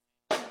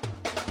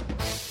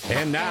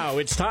And now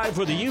it's time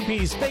for the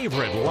UP's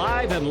favorite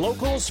live and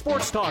local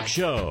sports talk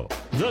show,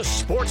 the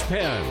Sports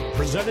Pen,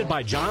 presented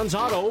by John's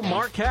Auto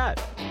Marquette.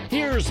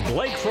 Here's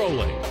Blake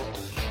Froley.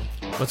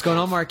 What's going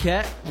on,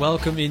 Marquette?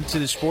 Welcome into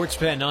the Sports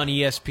Pen on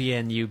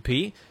ESPN UP.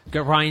 We've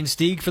got Ryan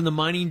Stieg from the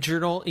Mining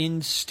Journal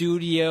in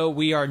studio.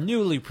 We are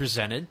newly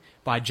presented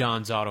by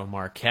John's Auto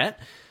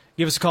Marquette.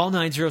 Give us a call,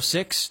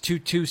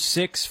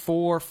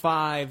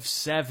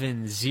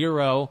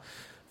 906-226-4570.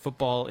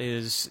 Football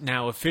is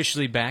now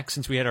officially back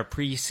since we had our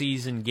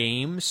preseason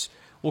games.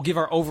 We'll give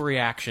our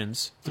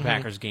overreactions to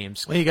Packers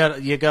games. Well,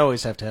 you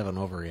always have to have an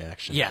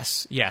overreaction.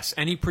 Yes.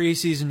 Any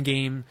preseason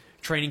game,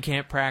 training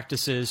camp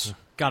practices,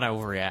 gotta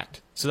overreact.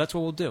 So that's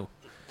what we'll do.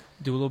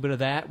 Do a little bit of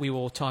that. We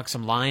will talk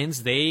some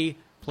Lions. They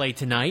play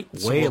tonight.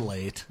 Way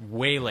late,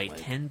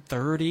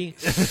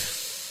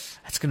 10:30.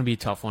 That's going to be a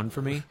tough one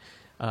for me.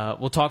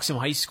 We'll talk some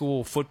high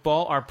school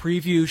football. Our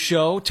preview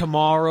show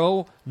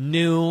tomorrow,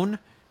 noon.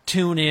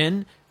 Tune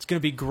in. It's going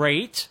to be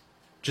great.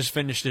 Just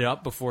finished it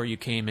up before you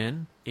came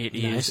in. It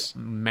is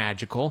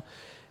magical.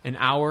 An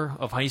hour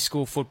of high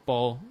school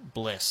football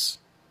bliss.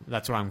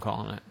 That's what I'm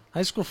calling it.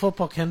 High school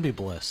football can be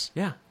bliss.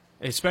 Yeah,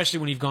 especially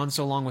when you've gone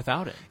so long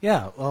without it.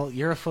 Yeah, well,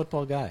 you're a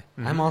football guy.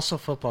 Mm-hmm. I'm also a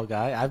football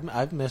guy.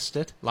 I've missed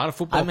it. A lot of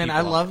football. people.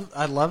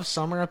 I love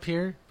summer up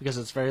here because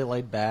it's very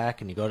laid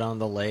back and you go down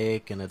the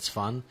lake and it's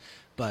fun.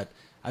 But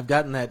I've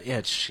gotten that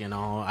itch.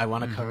 I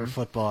want to cover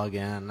football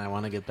again. I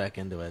want to get back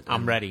into it.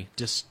 I'm ready.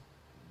 Just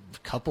a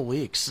couple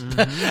weeks.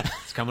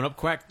 It's coming up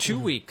quick. 2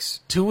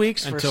 weeks. 2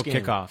 weeks until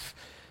kickoff.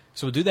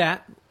 So we'll do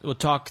that. We'll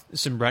talk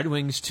some Red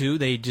Wings, too.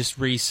 They just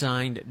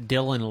re-signed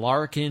Dylan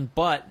Larkin,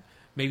 but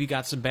maybe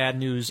got some bad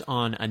news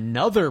on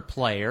another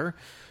player.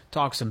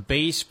 Talk some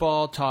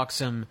baseball, talk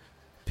some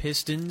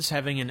Pistons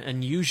having an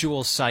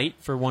unusual sight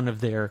for one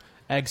of their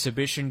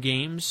exhibition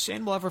games,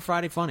 and we'll have our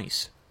Friday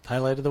Funnies.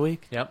 Highlight of the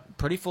week? Yep,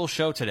 pretty full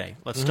show today.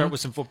 Let's start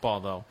with some football,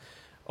 though.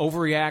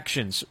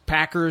 Overreactions.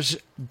 Packers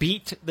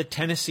beat the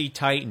Tennessee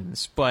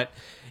Titans, but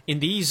in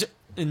the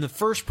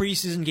first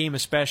preseason game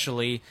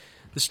especially,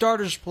 the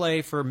starters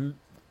play for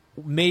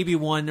maybe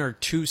 1 or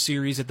 2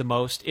 series at the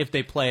most, if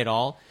they play at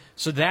all.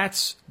 So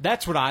that's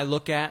what I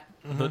look at,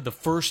 the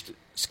first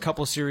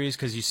couple series,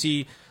 because you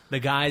see the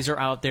guys are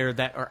out there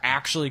that are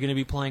actually going to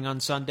be playing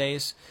on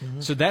Sundays.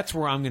 So that's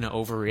where I'm going to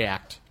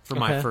overreact for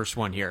my first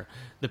one here.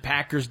 The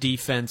Packers'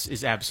 defense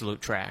is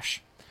absolute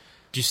trash.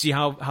 Do you see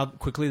how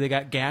quickly they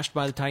got gashed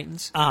by the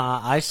Titans?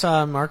 I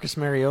saw Marcus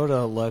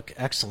Mariota look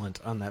excellent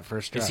on that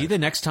first drive. Is he the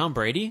next Tom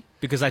Brady?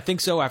 Because I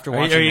think so after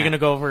watching Are you going to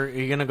go over? Are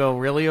you going to go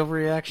really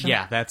overreaction?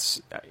 Yeah, that's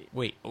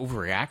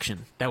overreaction.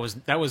 That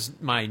was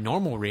my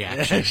normal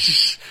reaction.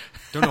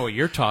 Don't know what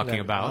you're talking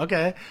about.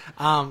 Okay.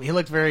 He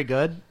looked very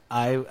good.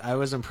 I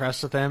was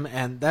impressed with him,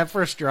 and that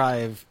first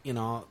drive,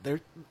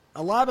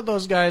 a lot of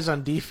those guys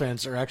on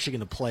defense are actually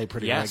going to play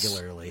pretty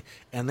regularly,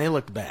 and they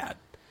looked bad.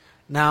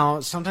 Now,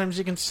 sometimes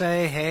you can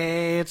say,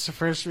 hey, it's the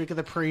first week of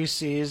the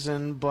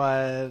preseason,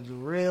 but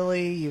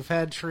really, you've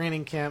had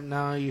training camp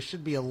now. You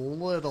should be a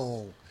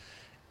little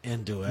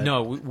into it.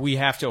 No, we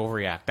have to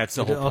overreact. That's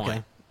the whole point.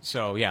 Okay.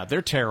 So, yeah,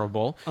 they're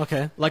terrible.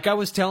 Okay. Like I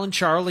was telling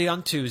Charlie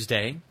on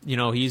Tuesday,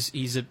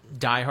 he's a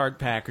diehard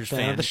Packers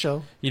fan. Of the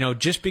show.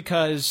 Just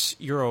because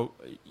you're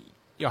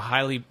a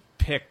highly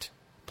picked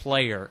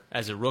player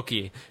as a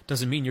rookie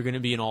doesn't mean you're going to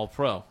be an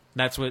all-pro.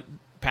 That's what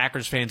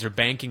Packers fans are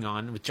banking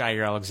on with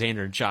Jair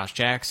Alexander and Josh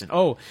Jackson.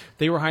 Oh,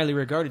 they were highly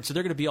regarded, so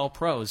they're going to be all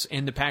pros,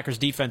 and the Packers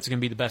defense is going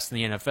to be the best in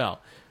the NFL.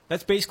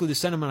 That's basically the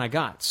sentiment I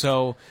got.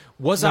 So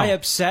was I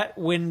upset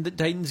when the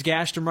Titans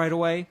gashed him right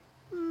away?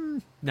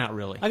 Not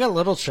really. I got a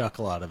little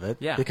chuckle out of it.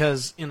 Yeah.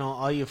 Because,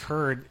 all you've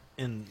heard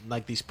in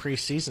these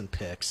preseason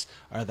picks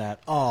are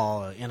that,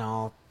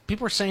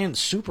 people are saying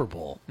Super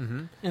Bowl.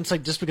 And it's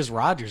like just because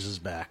Rodgers is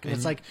back. And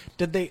it's like,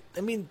 they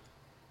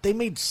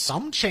made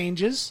some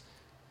changes,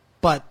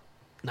 but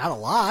not a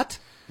lot,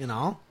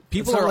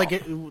 People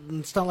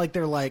it's not like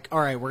they're like, all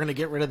right, we're going to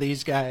get rid of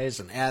these guys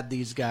and add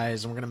these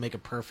guys, and we're going to make a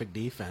perfect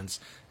defense.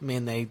 I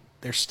mean,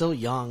 they're still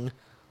young,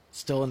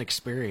 still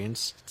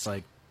inexperienced. It's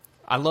like,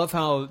 I love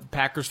how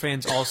Packers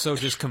fans also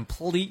just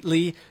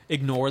completely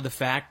ignore the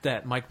fact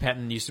that Mike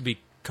Patton used to be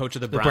coach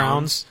of the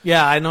Browns.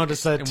 Yeah, I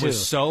noticed that too. It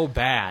was so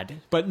bad.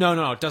 But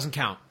no, it doesn't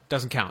count.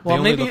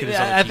 Well, maybe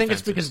I think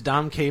it's because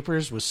Dom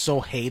Capers was so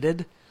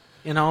hated.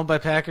 By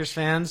Packers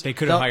fans. They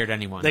could have hired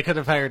anyone. They could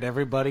have hired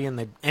anybody, and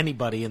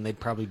they'd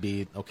probably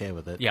be okay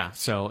with it. Yeah,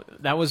 so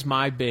that was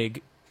my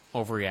big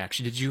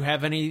overreaction. Did you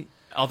have any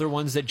other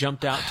ones that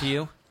jumped out to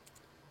you?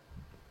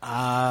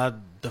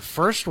 The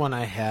first one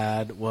I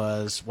had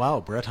was,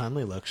 wow, Brett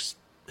Hundley looks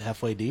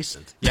halfway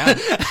decent. Yeah,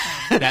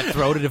 that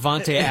throw to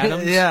Devontae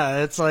Adams.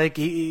 Yeah, it's like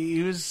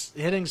he was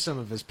hitting some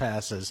of his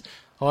passes.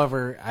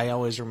 However, I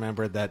always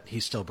remember that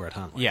he's still Brett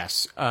Hundley.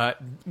 Yes.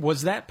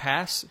 Was that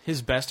pass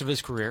his best of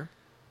his career?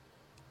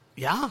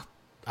 Yeah,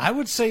 I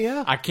would say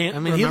yeah.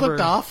 He looked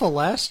awful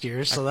last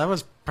year, so that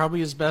was probably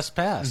his best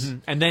pass. Mm-hmm.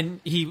 And then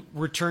he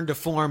returned to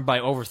form by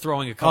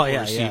overthrowing a couple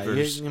of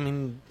receivers.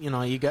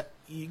 Yeah.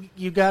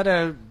 You got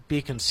to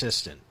be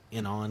consistent.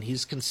 and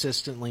he's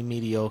consistently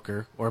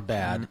mediocre or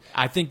bad.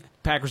 I think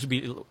Packers would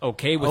be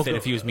okay with it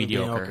if he was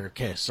mediocre.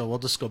 Okay, so we'll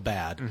just go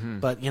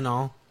bad. But,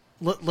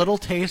 little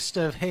taste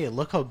of, hey,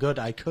 look how good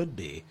I could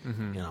be.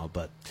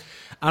 But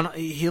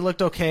he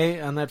looked okay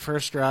on that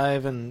first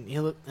drive, and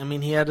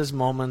he had his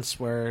moments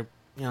where,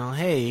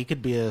 hey, he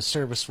could be a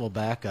serviceable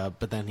backup,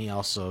 but then he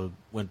also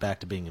went back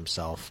to being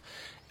himself.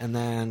 And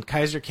then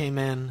Kaiser came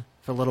in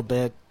for a little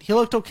bit. He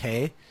looked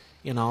okay,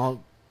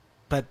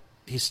 but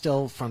he's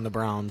still from the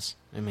Browns.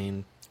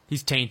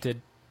 He's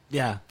tainted.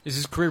 Yeah. Is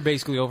his career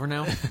basically over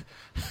now?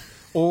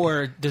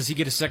 Or does he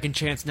get a second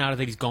chance now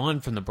that he's gone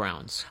from the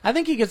Browns? I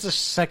think he gets a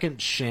second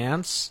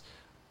chance,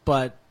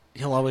 but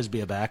he'll always be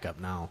a backup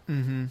now.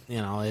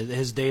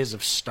 His days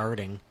of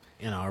starting,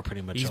 are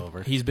pretty much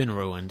over. He's been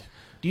ruined.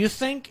 Do you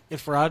think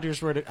if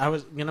Rodgers were to... I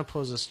was going to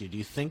pose this to you. Do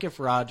you think if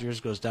Rodgers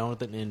goes down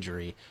with an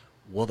injury,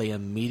 will they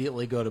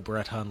immediately go to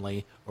Brett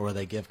Hundley, or will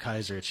they give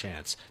Kaiser a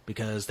chance?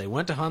 Because they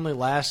went to Hundley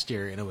last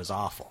year, and it was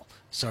awful.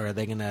 So are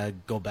they going to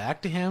go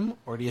back to him,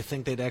 or do you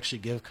think they'd actually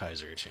give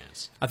Kaiser a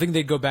chance? I think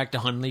they'd go back to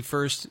Hundley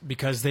first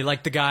because they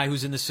like the guy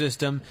who's in the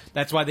system.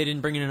 That's why they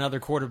didn't bring in another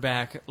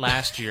quarterback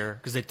last year,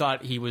 because they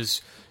thought he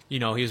was, he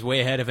was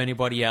way ahead of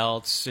anybody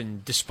else,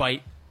 and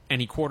despite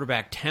any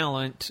quarterback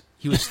talent,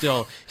 he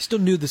still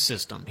knew the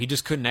system. He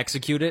just couldn't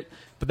execute it,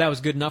 but that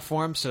was good enough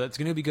for him, so it's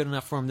going to be good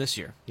enough for him this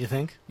year. You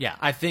think? Yeah,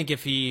 I think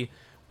if he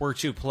were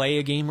to play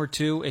a game or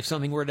two, if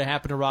something were to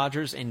happen to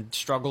Rodgers and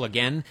struggle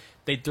again,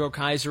 they'd throw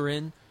Kaiser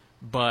in,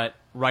 but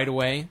right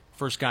away,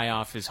 first guy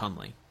off is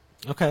Hundley.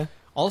 Okay.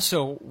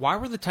 Also, why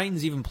were the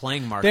Titans even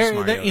playing Marcus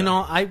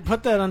Mariota? I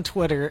put that on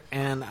Twitter,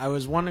 and I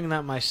was wondering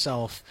that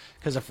myself,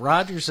 because if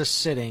Rodgers is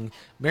sitting,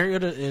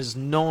 Mariota is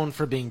known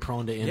for being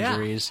prone to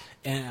injuries,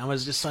 and I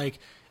was just like,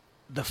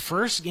 the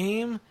first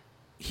game,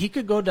 he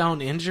could go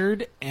down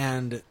injured,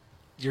 and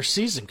your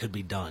season could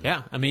be done.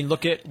 Yeah,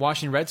 look at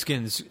Washington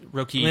Redskins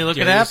rookie look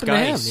what Darius happened to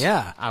him. Geis,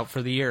 Yeah, out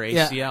for the year,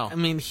 ACL.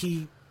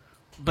 Yeah,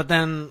 But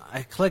then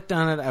I clicked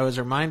on it, I was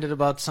reminded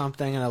about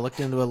something, and I looked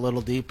into it a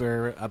little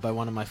deeper by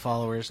one of my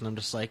followers, and I'm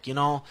just like,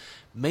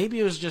 maybe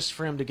it was just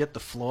for him to get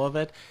the flow of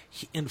it.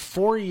 In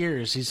 4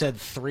 years, he's had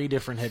 3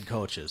 different head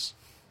coaches.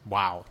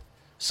 Wow.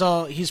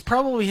 So he's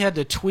probably had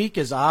to tweak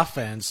his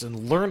offense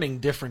and learning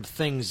different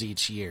things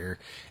each year.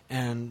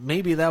 And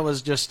maybe that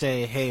was just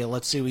hey,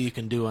 let's see what you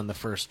can do on the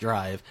first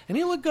drive. And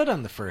he looked good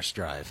on the first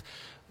drive.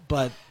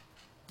 But,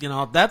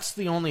 that's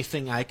the only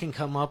thing I can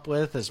come up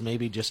with is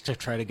maybe just to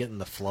try to get in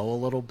the flow a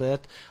little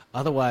bit.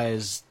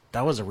 Otherwise,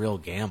 that was a real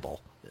gamble.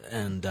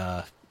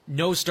 And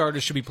no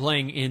starters should be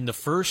playing in the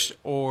first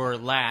or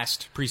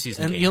last preseason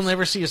and games. You'll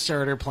never see a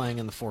starter playing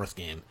in the 4th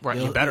game. Right,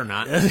 you better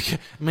not.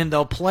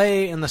 They'll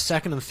play in the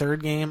 2nd and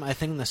 3rd game. I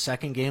think in the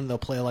 2nd game they'll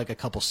play like a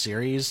couple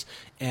series.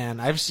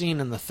 And I've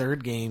seen in the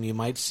 3rd game you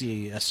might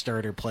see a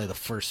starter play the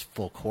first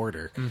full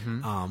quarter.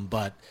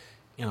 But,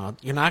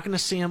 you're not going to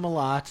see him a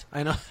lot.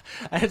 I know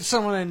I had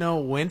someone I know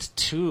went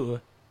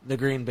to the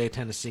Green Bay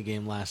Tennessee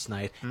game last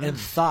night and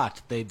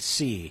thought they'd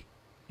see,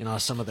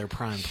 some of their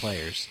prime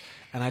players.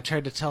 And I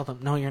tried to tell them,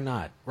 no, you're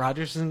not.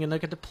 Rodgers isn't going to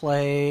get to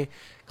play.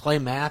 Clay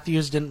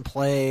Matthews didn't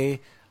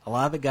play. A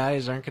lot of the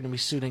guys aren't going to be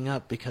suiting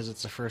up because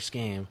it's the first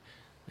game.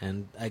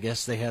 And I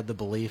guess they had the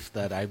belief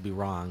that I'd be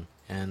wrong.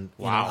 And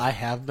I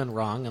have been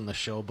wrong on the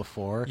show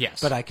before. Yes.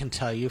 But I can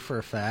tell you for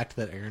a fact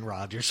that Aaron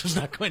Rodgers was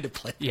not going to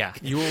play. Yeah,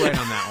 you were right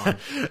on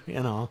that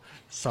one.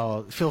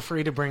 So feel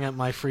free to bring up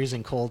my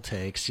freezing cold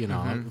takes,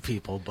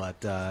 people.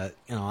 But,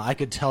 I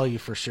could tell you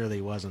for sure that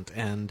he wasn't.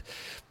 And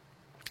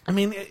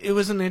it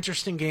was an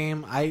interesting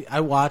game. I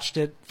watched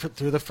it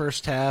through the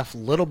first half, a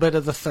little bit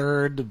of the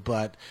third,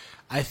 but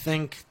I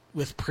think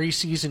with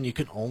preseason you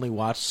can only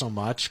watch so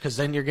much because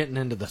then you're getting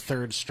into the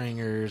 3rd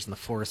stringers and the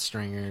 4th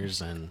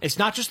stringers. And it's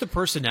not just the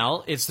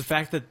personnel, it's the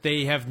fact that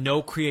they have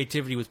no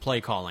creativity with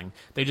play calling.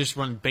 They just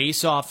run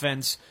base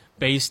offense,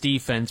 base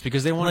defense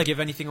because they don't want to give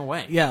anything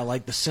away. Yeah,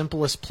 like the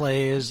simplest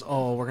plays,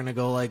 we're going to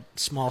go like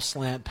small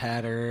slant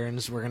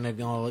patterns, we're going to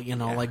go,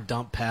 like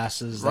dump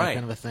passes, that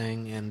kind of a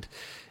thing. And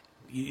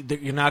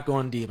you're not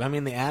going deep.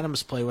 The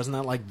Adams play, wasn't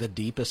that like the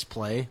deepest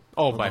play?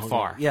 Oh, by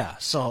far. Yeah,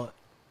 so,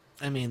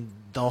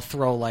 they'll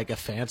throw like a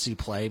fancy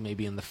play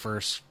maybe in the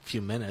first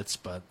few minutes,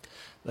 but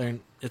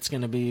it's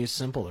going to be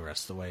simple the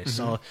rest of the way.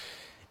 So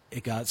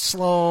it got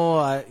slow.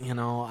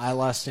 I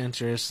lost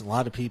interest. A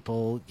lot of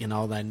people,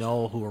 that I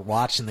know who were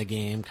watching the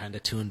game kind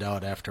of tuned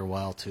out after a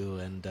while too.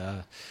 And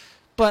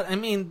but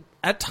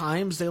at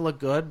times they look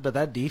good, but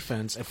that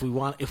defense, if we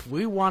want to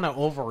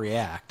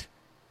overreact,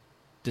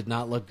 did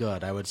not look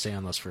good, I would say,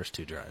 on those first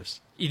 2 drives.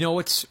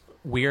 What's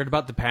weird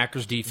about the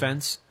Packers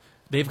defense?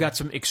 They've got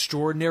some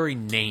extraordinary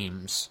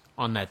names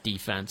on that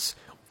defense.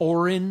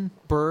 Oren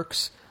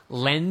Burks,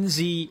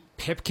 Lindsey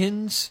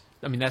Pipkins.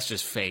 That's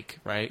just fake,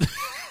 right?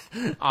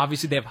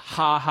 Obviously, they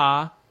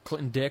have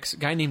Clinton Dix, a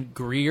guy named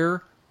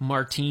Greer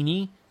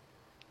Martini.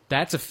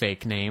 That's a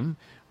fake name.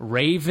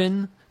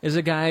 Raven is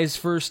a guy's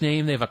first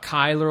name. They have a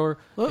Kyler.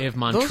 They have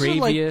Montrevious. Those are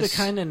like the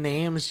kind of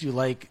names you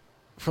like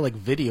for like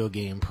video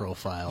game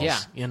profiles. Yeah.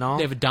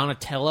 They have a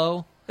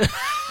Donatello.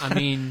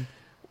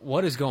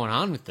 what is going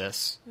on with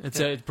this? It's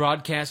a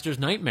broadcaster's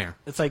nightmare.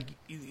 It's like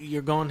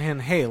you're going in,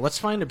 hey, let's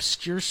find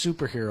obscure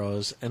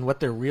superheroes and what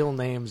their real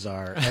names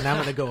are, and I'm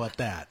going to go with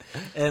that.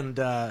 And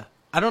I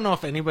don't know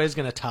if anybody's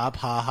going to top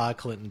Ha Ha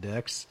Clinton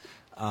Dix.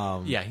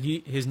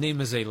 His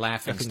name is a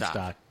laughing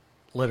stock.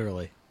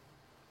 Literally.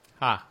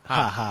 Ha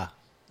Ha ha.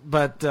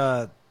 But,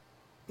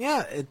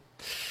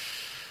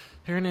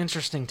 they're an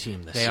interesting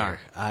team this year.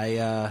 They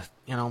are.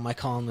 My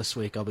column this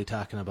week, I'll be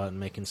talking about and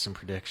making some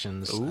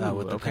predictions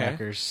with the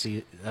Packers.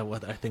 See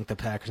what I think the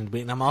Packers will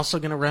be. And I'm also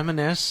going to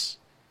reminisce.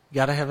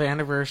 Got to have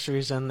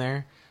anniversaries in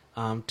there.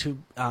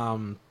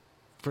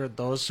 For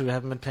those who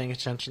haven't been paying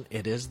attention,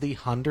 it is the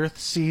 100th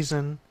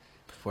season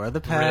for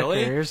the Packers.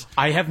 Really?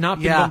 I have not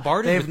been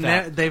bombarded with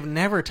that. They've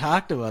never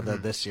talked about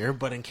that this year,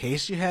 but in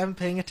case you haven't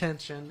been paying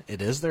attention,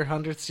 it is their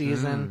 100th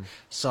season.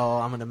 So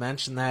I'm going to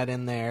mention that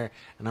in there,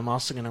 and I'm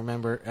also going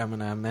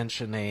to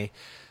mention a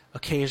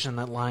occasion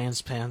that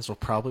Lions fans will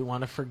probably want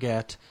to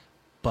forget,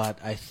 but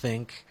I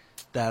think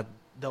that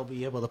they'll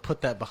be able to put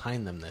that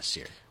behind them this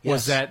year.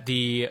 Was that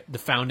the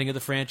founding of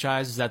the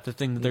franchise? Is that the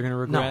thing that they're going to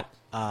regret?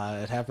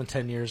 No. It happened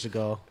 10 years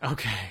ago.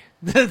 Okay.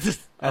 I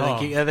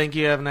think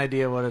you have an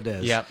idea what it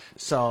is. Yep.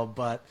 So,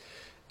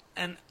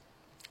 I'm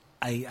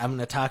going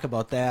to talk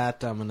about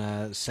that. I'm going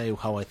to say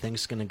how I think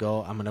it's going to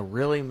go. I'm going to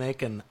really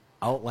make an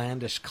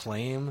outlandish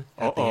claim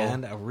at the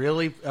end.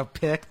 A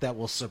pick that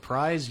will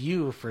surprise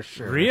you for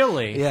sure.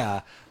 Really?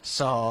 Yeah.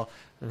 So,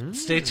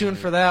 stay tuned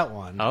for that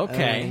one.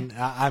 Okay.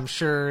 I'm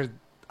sure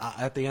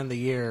at the end of the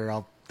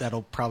year,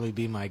 that'll probably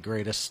be my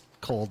greatest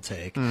cold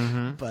take.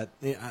 But,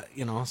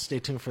 stay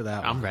tuned for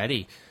that one. I'm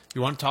ready.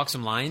 You want to talk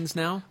some Lions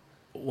now?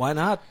 Why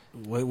not?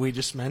 We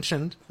just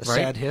mentioned a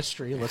sad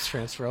history. Let's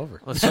transfer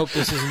over. Let's hope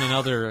this isn't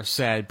another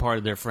sad part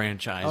of their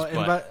franchise.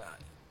 But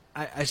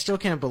I still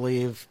can't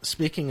believe,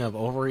 speaking of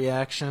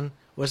overreaction,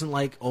 wasn't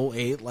like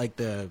 2008 like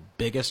the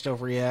biggest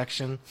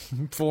overreaction?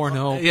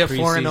 4-0 Yeah,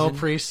 4-0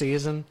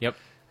 preseason. Yep.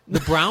 The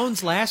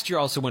Browns last year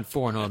also went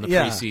 4-0 in the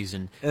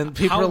preseason. And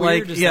people How are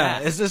like,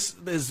 that? is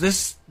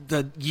this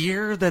the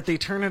year that they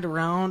turn it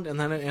around, and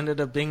then it ended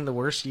up being the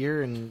worst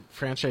year in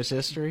franchise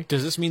history?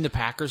 Does this mean the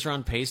Packers are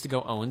on pace to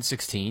go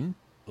 0-16?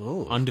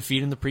 Ooh.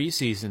 Undefeated in the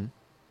preseason.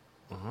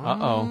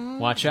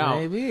 Watch out.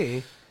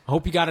 Maybe. I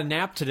hope you got a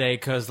nap today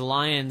because the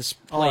Lions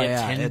play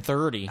at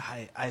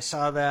 10:30. I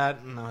saw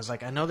that, and I was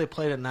like, I know they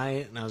played at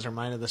night, and I was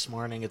reminded this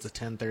morning it's a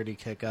 10:30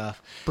 kickoff.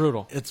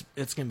 Brutal. It's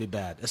going to be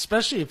bad,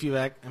 especially if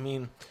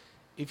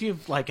if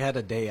you've had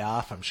a day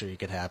off, I'm sure it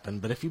could happen.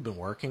 But if you've been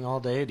working all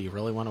day, do you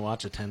really want to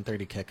watch a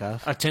 10:30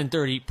 kickoff? A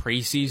 10:30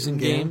 preseason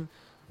game?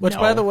 Which,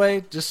 by the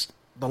way, just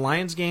the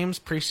Lions games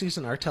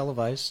preseason are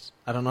televised.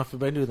 I don't know if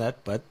everybody knew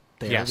that, but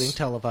they are being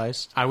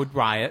televised. I would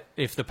riot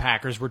if the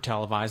Packers were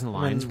televised and the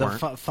Lions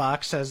weren't.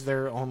 Fox has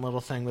their own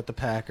little thing with the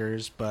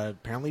Packers, but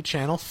apparently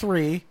Channel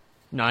 3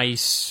 Thank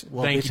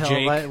you,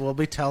 Jake. We'll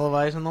be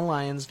televising the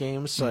Lions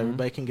games so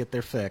everybody can get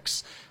their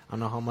fix. I don't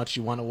know how much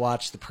you want to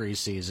watch the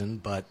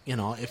preseason, but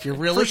if you're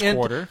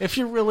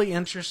really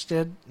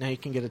interested, now you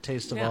can get a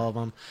taste of all of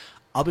them.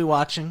 I'll be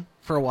watching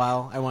for a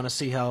while. I want to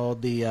see how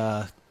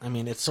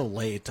it's so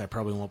late. I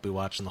probably won't be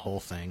watching the whole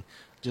thing.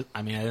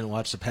 I didn't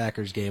watch the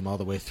Packers game all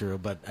the way through,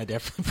 but I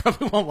definitely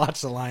probably won't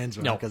watch the Lions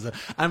one because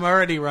I'm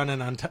already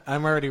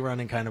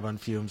running kind of on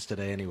fumes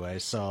today anyway.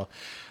 So,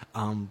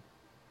 I'm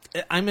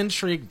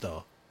intrigued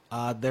though.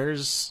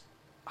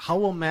 How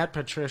will Matt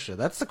Patricia?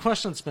 That's the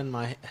question that's been in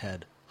my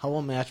head. How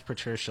will Matt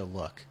Patricia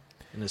look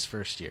in his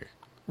first year?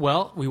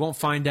 Well, we won't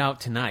find out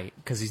tonight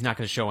because he's not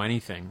going to show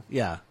anything.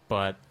 Yeah,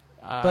 but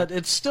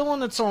it's still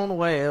in its own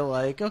way.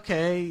 Like,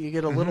 okay, you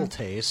get a little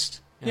taste.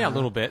 Yeah, a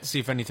little bit. See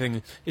if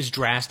anything is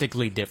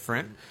drastically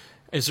different.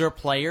 Is there a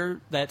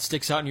player that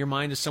sticks out in your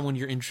mind as someone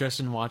you're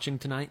interested in watching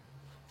tonight?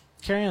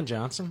 Kerryon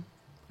Johnson.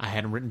 I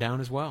had him written down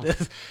as well.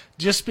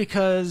 Just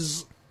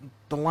because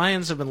the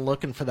Lions have been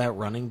looking for that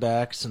running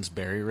back since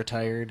Barry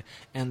retired,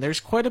 and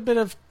there's quite a bit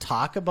of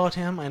talk about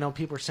him. I know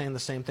people are saying the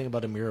same thing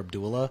about Amir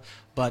Abdullah,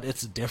 but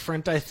it's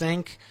different, I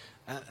think.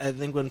 I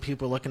think when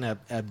people were looking at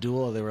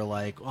Abdullah, they were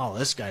like, oh,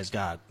 this guy's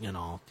got,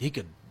 he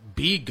could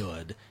be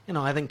good.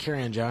 I think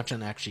Kerryon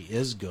Johnson actually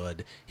is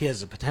good. He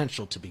has the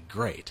potential to be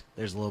great.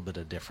 There's a little bit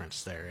of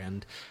difference there.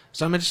 And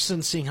so I'm interested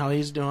in seeing how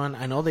he's doing.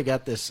 I know they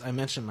got this, I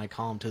mentioned in my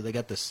column too, they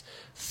got this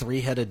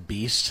three-headed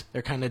beast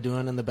they're kind of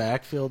doing in the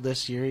backfield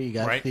this year. You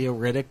got Theo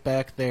Riddick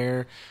back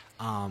there.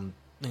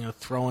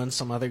 Throw in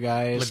some other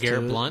guys.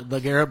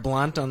 LeGarrette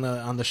Blount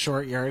on the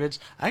short yardage.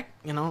 I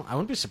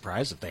wouldn't be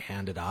surprised if they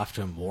handed off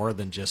to him more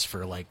than just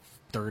for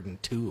 3rd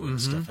and 2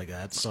 and stuff like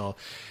that. So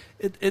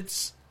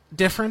it's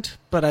different,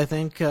 but I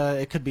think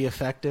it could be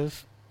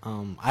effective.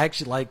 I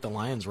actually like the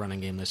Lions running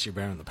game this year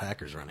better than the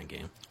Packers running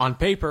game. On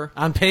paper,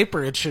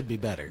 it should be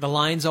better. The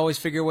Lions always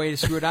figure a way to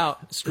screw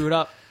it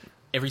up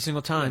every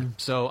single time. Yeah.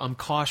 So I'm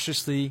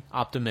cautiously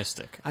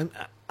optimistic.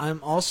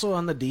 I'm also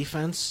on the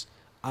defense,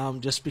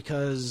 just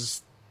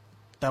because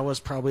that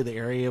was probably the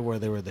area where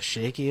they were the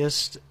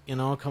shakiest,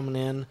 coming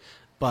in.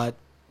 But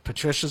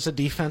Patricia's a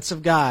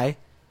defensive guy.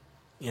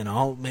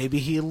 Maybe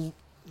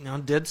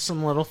did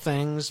some little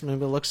things.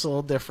 Maybe it looks a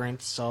little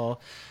different. So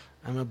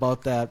I'm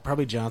about that.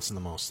 Probably Johnson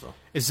the most, though.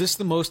 Is this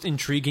the most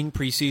intriguing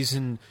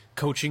preseason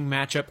coaching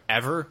matchup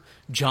ever?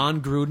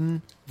 John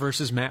Gruden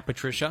versus Matt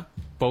Patricia,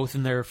 both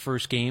in their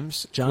first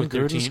games. John with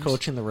their Gruden's teams.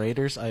 coaching the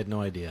Raiders. I had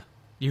no idea.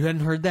 You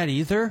hadn't heard that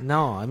either?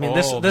 No, I mean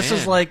Oh, this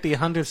is man. like the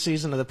 100th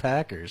season of the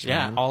Packers.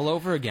 Yeah, man. all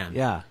over again.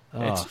 Yeah.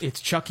 Oh.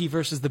 It's Chucky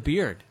versus the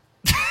Beard.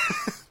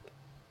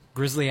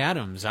 Grizzly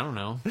Adams. I don't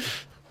know.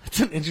 It's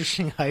an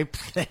interesting hype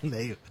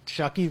thing.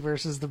 Chucky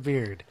versus the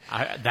Beard.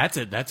 That's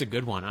a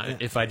good one.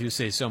 If I do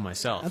say so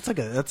myself.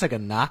 That's like a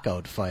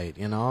knockout fight,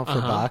 for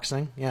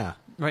boxing. Yeah.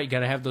 Right, you got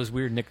to have those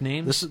weird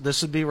nicknames.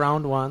 This would be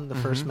round one, the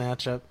first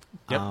matchup.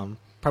 Yep.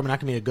 Probably not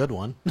gonna be a good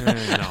one. No,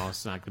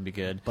 it's not going to be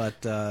good.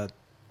 But I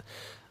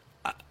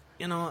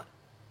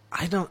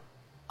don't.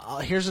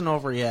 Here's an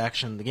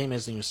overreaction. The game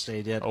hasn't even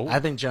stayed yet. Oh. I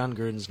think John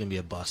Gruden's going to be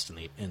a bust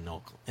in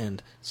Oakland.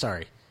 And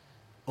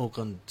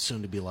Oakland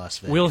soon to be Las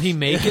Vegas. Will he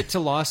make it to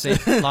Las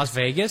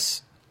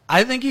Vegas?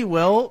 I think he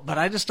will, but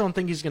I just don't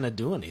think he's going to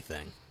do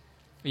anything.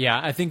 Yeah,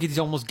 I think he's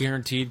almost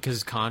guaranteed because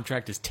his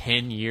contract is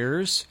 10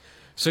 years.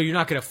 So you're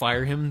not going to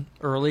fire him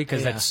early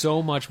because that's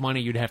so much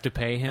money you'd have to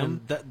pay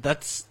him.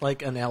 That's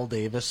like an Al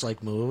Davis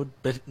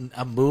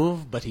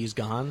move, but he's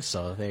gone.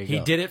 So there you go. He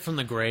did it from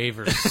the grave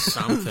or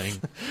something.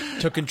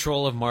 Took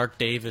control of Mark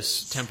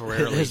Davis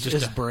temporarily.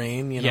 His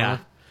brain, Yeah.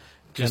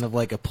 kind of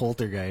like a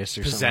poltergeist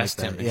or something like Possessed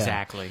that. him,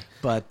 exactly.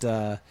 But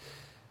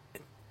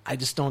I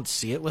just don't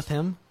see it with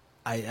him.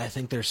 I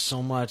think there's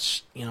so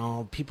much,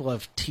 people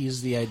have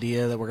teased the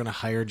idea that we're going to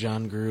hire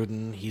John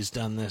Gruden. He's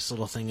done this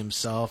little thing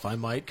himself. I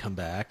might come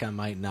back. I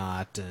might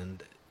not.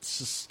 And it's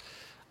just,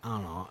 I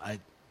don't know.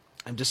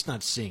 I'm just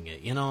not seeing it.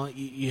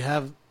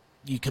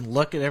 You can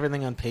look at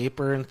everything on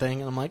paper and think,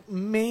 and I'm like,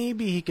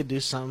 maybe he could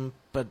do something.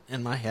 But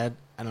in my head,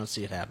 I don't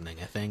see it happening.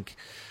 I think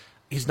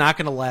he's not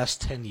going to last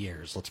 10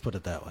 years. Let's put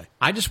it that way.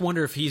 I just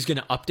wonder if he's going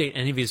to update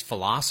any of his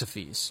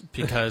philosophies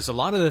because a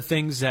lot of the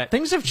things have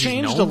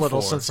changed a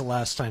little since the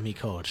last time he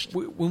coached.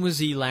 When was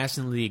he last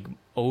in the league?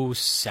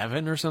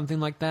 07 or something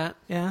like that?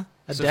 Yeah,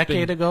 a So it's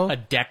decade been ago. A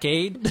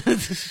decade?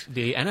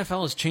 The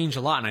NFL has changed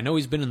a lot, and I know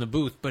he's been in the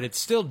booth, but it's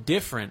still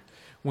different.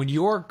 When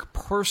your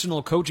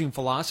personal coaching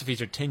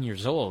philosophies are 10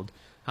 years old,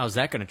 how's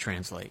that going to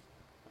translate?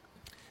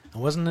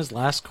 And wasn't his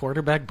last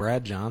quarterback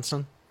Brad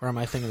Johnson? Or am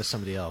I thinking of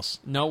somebody else?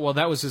 No, well,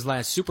 that was his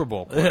last Super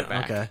Bowl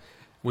quarterback, Okay.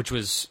 which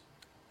was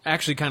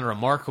actually kind of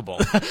remarkable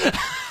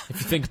if you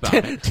think about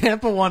it.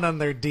 Tampa won on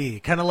their D,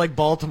 kind of like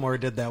Baltimore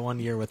did that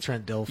one year with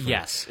Trent Dilfer.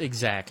 Yes,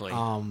 exactly.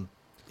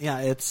 Yeah,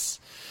 it's...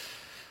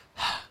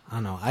 I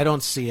don't know. I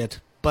don't see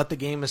it, but the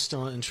game is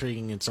still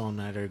intriguing in its own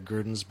matter.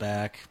 Gruden's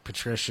back.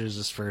 Patricia's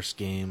his first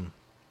game.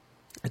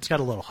 It's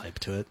got a little hype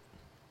to it.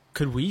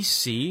 Could we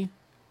see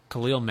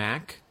Khalil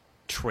Mack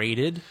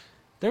traded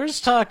There's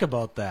talk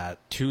about that.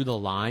 to the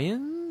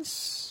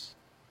Lions?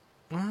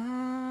 No,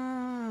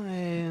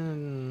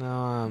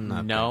 I'm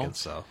not No. thinking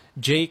so.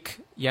 Jake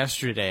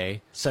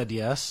yesterday, Said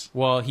yes.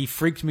 well, he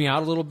freaked me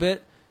out a little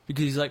bit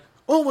because he's like,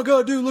 "Oh my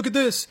God, dude, look at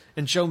this!"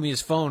 and showed me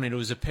his phone, and it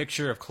was a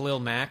picture of Khalil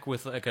Mack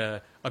with like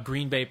a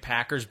Green Bay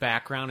Packers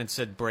background and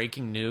said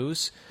 "breaking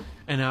news,"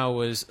 and I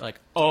was like,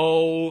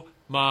 "Oh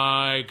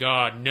my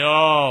God,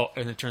 no!"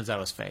 And it turns out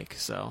it was fake.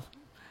 So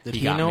Did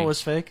he got know me. it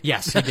was fake?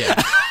 Yes, he did.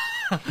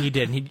 He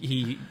did.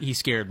 He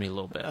scared me a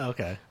little bit.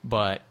 Okay.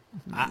 But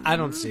I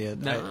don't see it.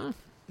 No.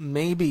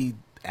 Maybe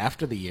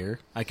after the year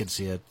I could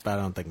see it, but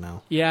I don't think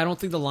now. yeah, I don't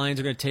think the Lions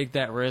are going to take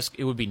that risk.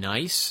 It would be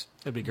nice.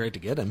 It'd be great to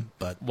get him,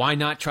 but Why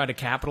not try to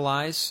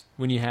capitalize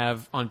when you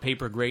have on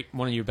paper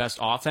one of your best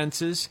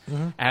offenses?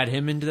 Add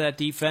him into that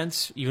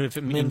defense, even if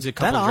it means a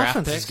couple that draft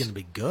offense picks. is going to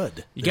be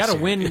good. You got to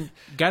win.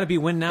 Got to be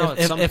win now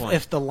at some point.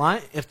 If the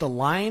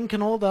line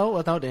can hold out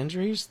without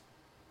injuries,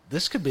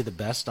 this could be the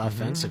best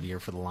offensive year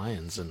for the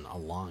Lions in a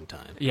long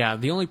time. Yeah,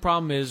 the only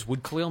problem is,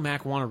 would Khalil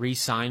Mack want to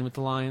re-sign with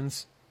the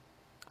Lions?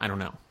 I don't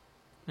know.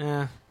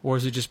 Yeah, Or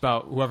is it just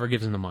about whoever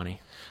gives him the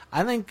money?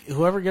 I think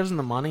whoever gives them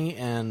the money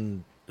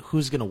and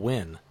who's going to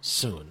win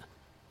soon.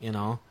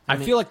 I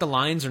feel like the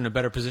Lions are in a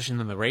better position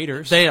than the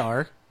Raiders. They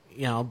are,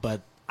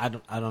 but I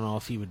don't know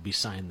if he would be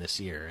signed this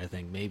year. I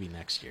think maybe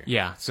next year.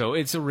 Yeah, so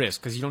it's a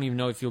risk because you don't even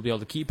know if you'll be able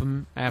to keep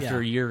him after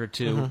a year or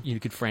two. You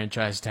could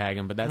franchise tag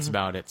him, but that's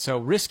about it. So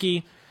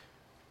risky.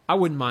 I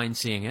wouldn't mind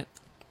seeing it.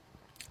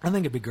 I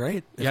think it'd be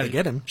great if You gotta they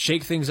get him.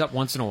 Shake things up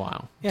once in a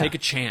while. Yeah. Take a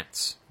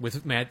chance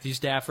with Matthew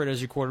Stafford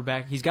as your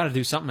quarterback. He's got to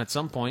do something at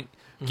some point.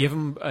 Give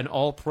him an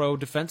all-pro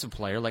defensive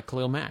player like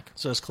Khalil Mack.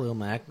 So is Khalil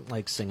Mack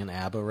singing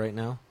ABBA right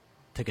now?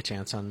 Take a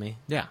chance on me.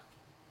 Yeah.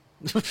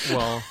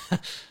 Well,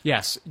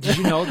 yes. Did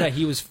you know that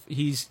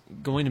he's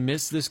going to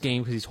miss this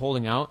game because he's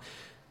holding out?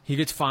 He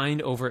gets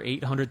fined over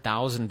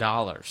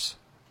 $800,000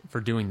 for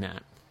doing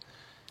that.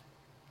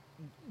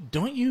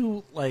 Don't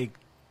you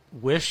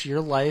wish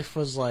your life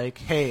was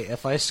hey,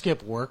 if I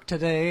skip work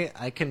today,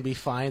 I can be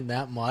fined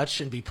that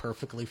much and be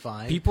perfectly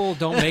fine? People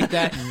don't make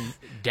that in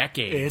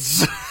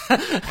decades.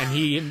 And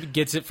he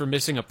gets it for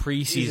missing a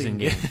preseason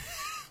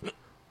game.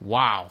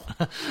 Wow.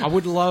 I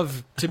would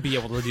love to be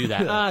able to do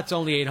that. It's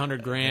only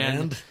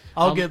 $800,000.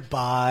 I'll get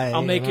by.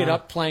 I'll make it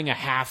up playing a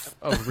half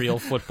of real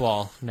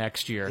football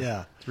next year.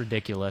 Yeah. It's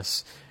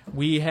ridiculous.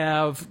 We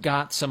have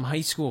got some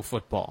high school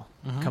football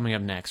coming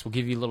up next. We'll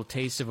give you a little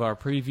taste of our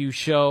preview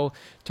show,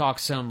 talk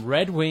some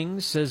Red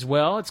Wings as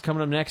well. It's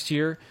coming up next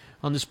year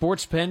on the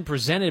Sports Pen,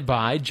 presented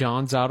by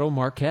John's Auto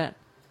Marquette.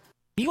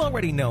 You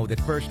already know that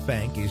First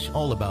Bank is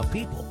all about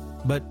people.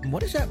 But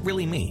what does that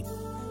really mean?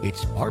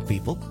 It's our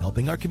people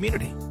helping our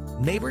community.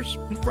 Neighbors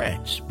and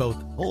friends,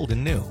 both old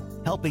and new,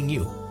 helping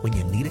you when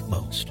you need it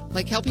most.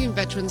 Like helping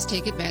veterans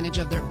take advantage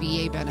of their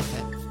VA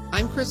benefit.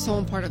 I'm Chris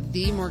Holm, part of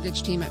the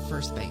mortgage team at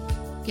First Bank.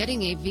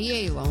 Getting a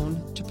VA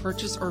loan to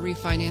purchase or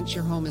refinance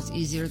your home is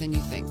easier than you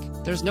think.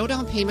 There's no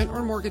down payment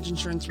or mortgage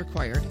insurance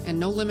required and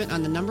no limit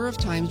on the number of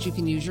times you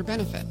can use your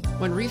benefit.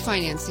 When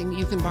refinancing,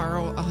 you can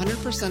borrow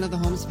 100% of the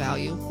home's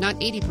value, not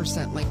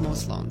 80% like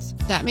most loans.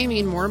 That may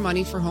mean more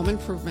money for home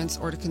improvements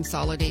or to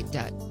consolidate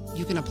debt.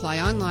 You can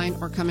apply online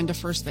or come into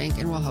First Bank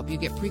and we'll help you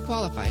get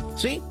pre-qualified.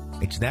 See?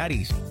 It's that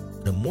easy.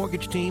 The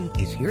mortgage team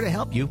is here to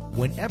help you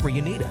whenever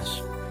you need us.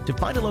 To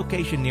find a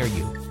location near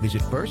you,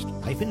 visit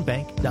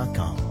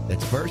first-bank.com.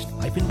 That's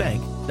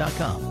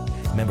first-bank.com.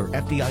 Member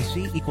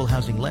FDIC, equal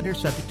housing lender,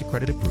 subject to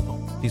credit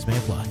approval. These may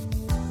apply.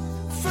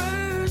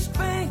 First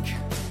Bank,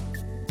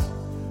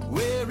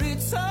 where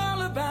it's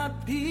all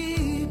about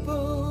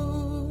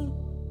people.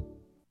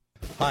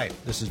 Hi,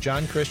 this is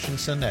John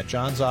Christensen at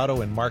John's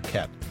Auto in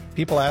Marquette.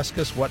 People ask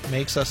us what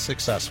makes us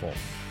successful.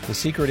 The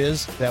secret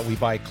is that we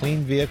buy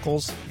clean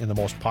vehicles in the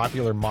most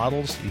popular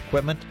models,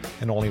 equipment,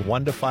 and only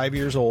 1 to 5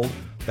 years old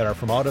that are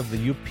from out of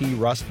the UP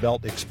Rust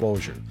Belt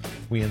exposure.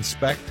 We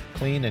inspect,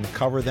 clean, and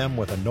cover them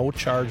with a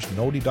no-charge,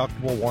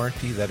 no-deductible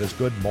warranty that is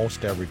good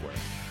most everywhere.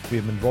 We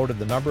have been voted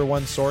the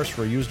 #1 source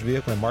for a used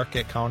vehicle in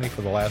Marquette County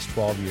for the last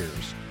 12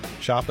 years.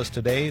 Shop us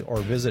today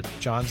or visit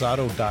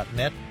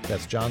johnsauto.net.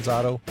 That's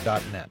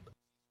johnsauto.net.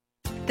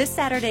 This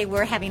Saturday,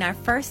 we're having our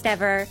first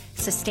ever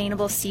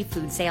sustainable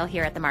seafood sale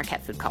here at the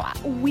Marquette Food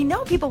Co-op. We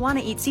know people want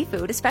to eat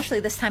seafood, especially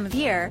this time of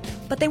year,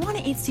 but they want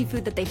to eat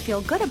seafood that they feel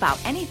good about.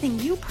 Anything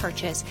you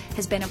purchase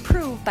has been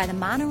approved by the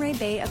Monterey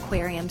Bay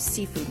Aquarium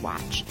Seafood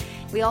Watch.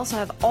 We also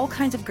have all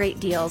kinds of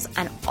great deals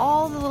on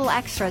all the little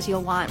extras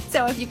you'll want.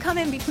 So if you come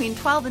in between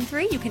 12 and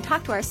 3, you can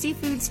talk to our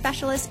seafood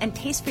specialists and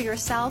taste for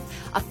yourself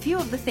a few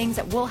of the things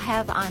that we'll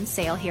have on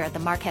sale here at the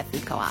Marquette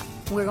Food Co-op.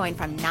 We're going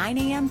from 9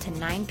 a.m. to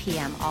 9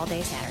 p.m. all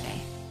day Saturday.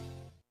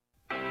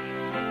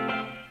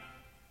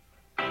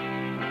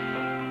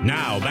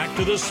 Now back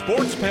to the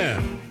Sports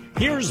Pen.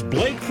 Here's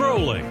Blake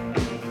Froling.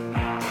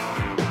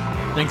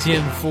 Thanks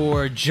again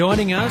for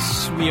joining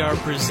us. We are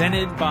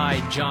presented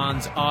by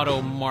John's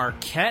Auto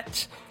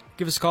Marquette.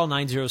 Give us a call,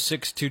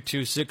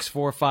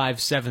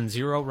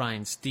 906-226-4570.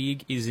 Ryan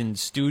Stieg is in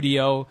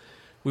studio.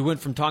 We went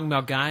from talking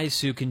about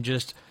guys who can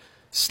just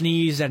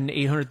sneeze at an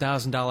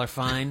 $800,000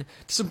 fine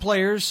to some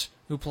players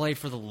who play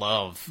for the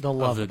love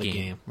of the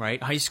game.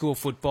 Right? High school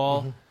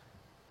football.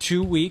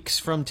 2 weeks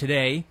from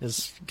today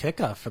is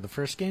kickoff for the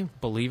first game.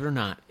 Believe it or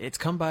not, it's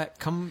come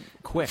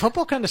quick.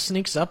 Football kind of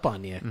sneaks up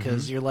on you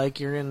because you're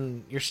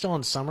still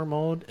in summer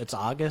mode. It's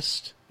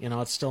August,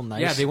 it's still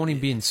nice. Yeah, they won't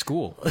even be in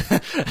school,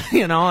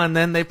 and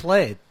then they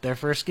play their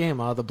first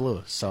game out of the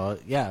blue. So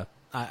yeah,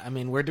 I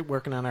mean we're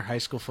working on our high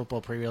school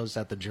football previews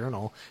at the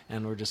Journal,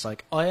 and we're just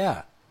like, oh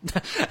yeah.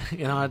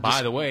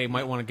 By the way,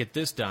 might want to get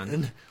this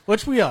done,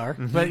 which we are.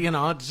 But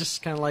it's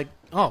just kind of like,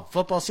 oh,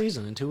 football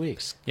season in 2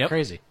 weeks. Yep.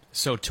 Crazy.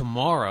 So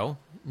tomorrow,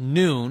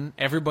 noon,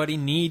 everybody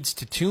needs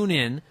to tune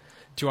in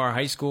to our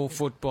high school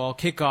football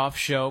kickoff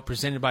show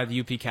presented by the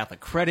UP Catholic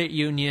Credit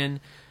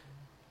Union.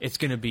 It's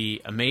going to be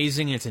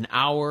amazing. It's an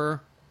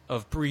hour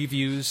of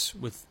previews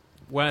with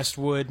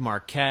Westwood,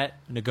 Marquette,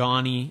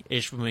 Negaunee,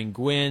 Ishpeming,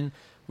 Gwynn.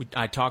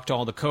 I talked to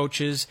all the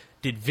coaches,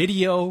 did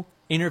video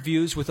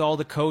interviews with all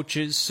the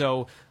coaches,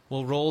 so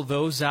we'll roll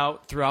those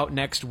out throughout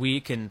next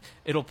week, and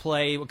it'll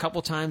play a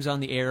couple times on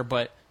the air,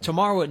 but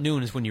tomorrow at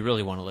noon is when you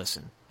really want to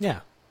listen. Yeah.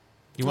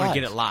 You want to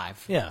get it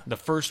live. Yeah. The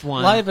first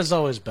one. Live is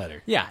always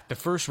better. Yeah. The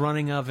first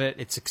running of it,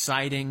 it's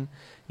exciting.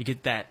 You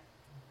get that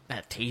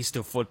taste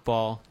of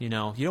football. You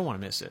don't want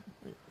to miss it.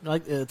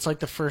 It's like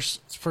the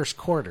first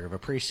quarter of a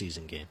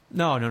preseason game.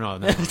 No.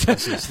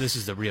 This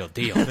is the real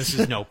deal. This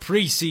is no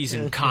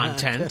preseason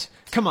content.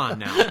 Come on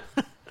now.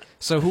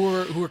 So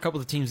who are a couple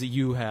of the teams that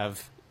you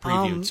have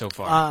previewed so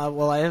far?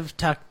 Well, I have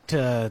talked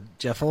to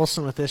Jeff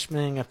Olson with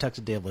Ishpeming. I've talked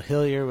to Dave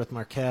Hillier with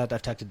Marquette.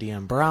 I've talked to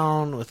Deanne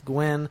Brown with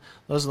Gwynn.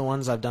 Those are the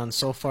ones I've done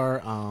so far.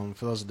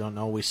 For those that don't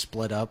know, we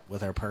split up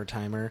with our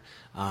part-timer.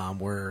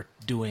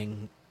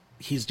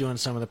 He's doing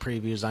some of the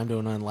previews. I'm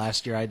doing one.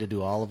 Last year I had to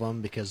do all of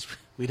them because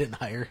we didn't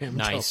hire him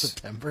until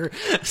September.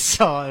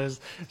 So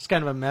it's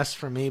kind of a mess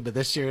for me. But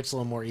this year it's a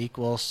little more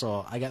equal.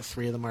 So I got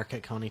 3 of the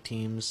Marquette County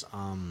teams.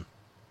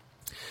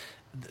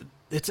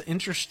 It's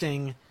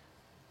interesting.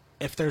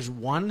 If there's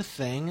one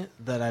thing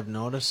that I've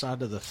noticed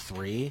out of the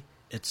 3,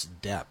 it's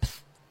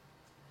depth.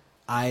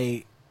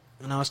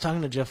 When I was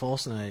talking to Jeff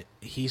Olson,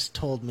 he's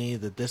told me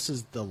that this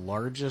is the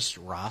largest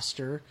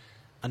roster,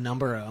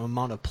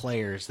 amount of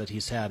players that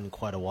he's had in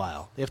quite a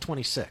while. They have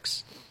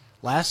 26.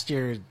 Last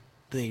year,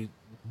 they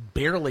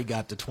barely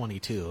got to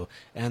 22,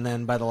 and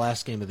then by the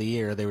last game of the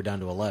year, they were down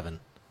to 11.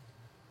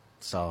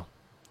 So,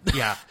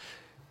 yeah,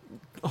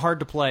 hard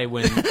to play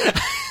when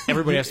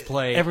everybody has to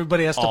play.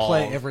 Everybody has to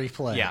play every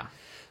play. Yeah.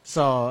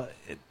 So,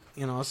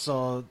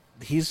 so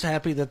he's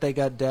happy that they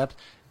got depth.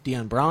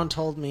 Deion Brown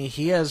told me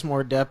he has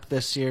more depth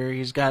this year.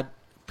 He's got a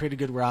pretty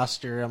good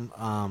roster.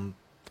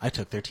 I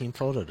took their team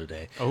photo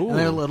today. Oh, and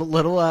they're a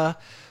little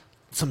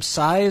some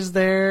size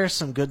there,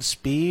 some good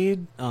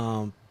speed.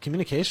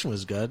 Communication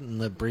was good in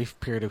the brief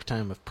period of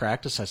time of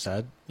practice. I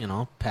said,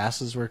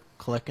 passes were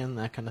clicking,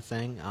 that kind of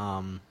thing.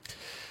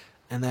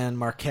 And then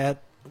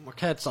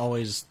Marquette's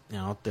always,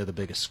 they're the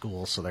biggest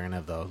school, so they're gonna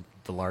have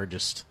the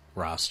largest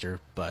roster.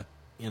 But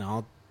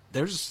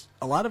there's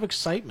a lot of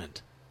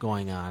excitement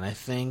going on. I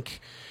think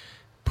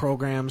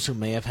programs who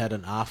may have had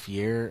an off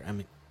year,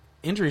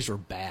 injuries were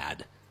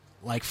bad,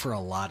 like for a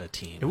lot of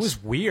teams. It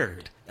was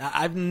weird.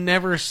 I've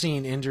never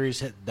seen injuries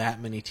hit that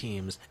many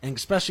teams, and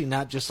especially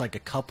not just like a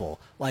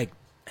couple, like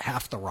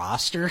half the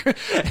roster,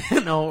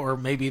 or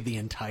maybe the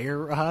entire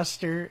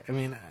roster.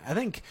 I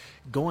think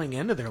going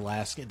into their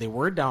last game, they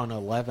were down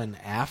 11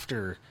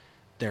 after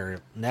their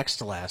next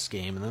to last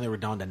game, and then they were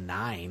down to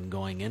 9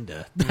 going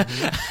into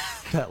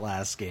that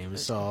last game.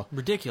 So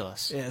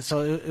ridiculous. Yeah,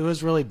 so it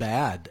was really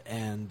bad,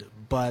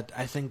 but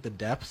I think the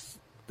depth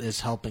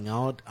is helping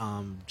out.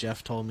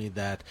 Jeff told me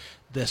that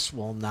this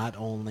will not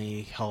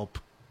only help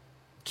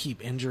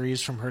keep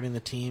injuries from hurting the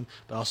team,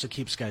 but also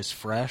keeps guys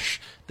fresh.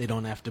 They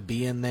don't have to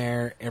be in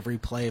there every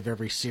play of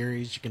every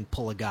series. You can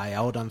pull a guy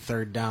out on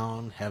third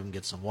down, have him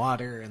get some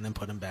water, and then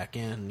put him back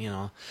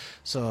in,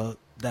 So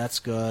that's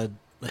good.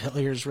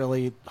 Hillier's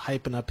really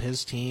hyping up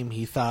his team.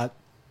 He thought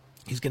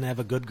he's going to have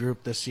a good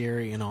group this year.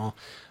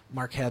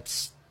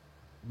 Marquette's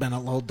been a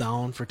little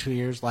down for 2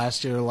 years.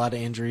 Last year, a lot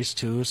of injuries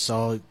too,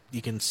 so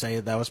you can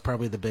say that was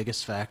probably the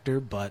biggest factor,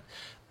 but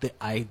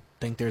I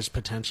think there's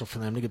potential for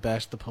them to get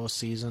back to the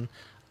postseason.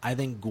 I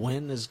think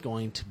Gwynn is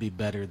going to be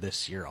better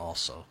this year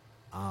also.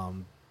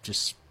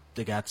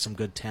 They got some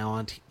good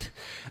talent.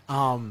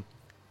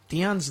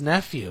 Deion's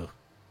nephew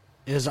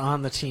is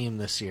on the team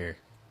this year.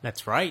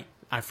 That's right.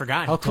 I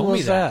forgot. How cool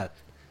is that?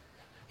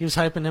 He was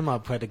hyping him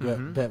up quite a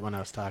good bit when I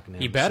was talking to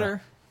him. He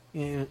better.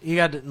 So, you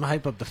got to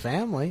hype up the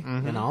family,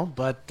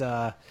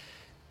 but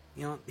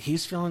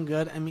he's feeling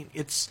good.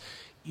 It's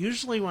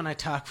usually when I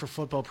talk for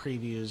football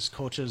previews,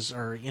 coaches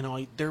are,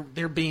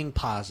 they're being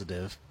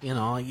positive.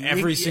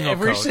 Every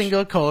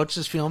single coach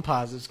is feeling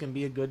positive. It's going to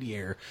be a good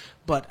year.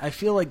 But I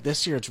feel like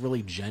this year it's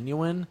really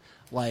genuine.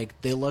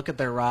 Like, they look at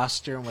their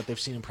roster and what they've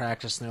seen in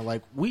practice, and they're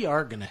like, we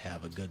are going to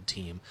have a good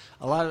team.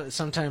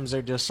 Sometimes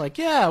they're just like,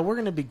 yeah, we're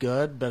going to be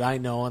good, but I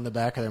know in the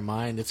back of their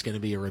mind it's going to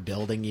be a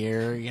rebuilding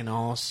year,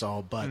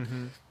 so, but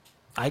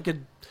I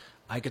could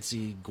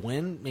see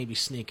Gwynn maybe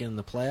sneaking in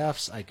the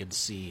playoffs. I could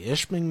see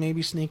Ishping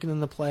maybe sneaking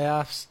in the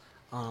playoffs.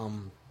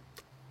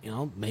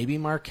 Maybe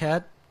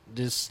Marquette.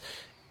 This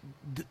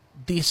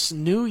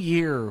new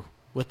year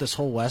with this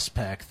whole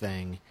Westpac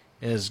thing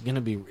is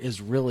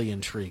really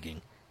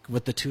intriguing,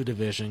 with the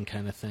 2-division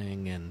kind of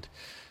thing and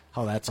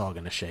how that's all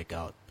going to shake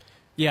out.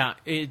 Yeah,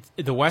 the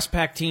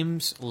Westpac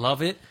teams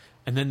love it,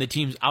 and then the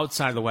teams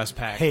outside the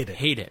Westpac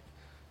hate it,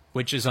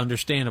 which is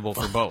understandable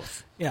for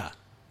both. Yeah.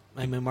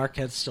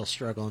 Marquette's still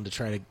struggling to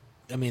try to.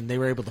 They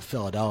were able to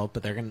fill it out,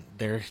 but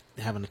they're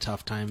having a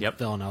tough time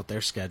filling out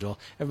their schedule.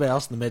 Everybody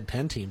else in the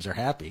Mid-Penn teams are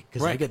happy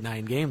because they get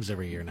 9 games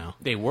every year now.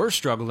 They were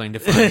struggling to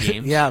find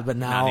games. Yeah, but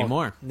now not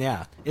anymore.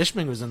 Yeah,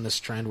 Ishping was in this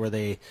trend where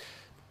they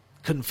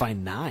couldn't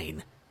find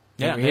 9.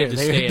 Yeah,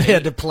 they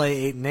had to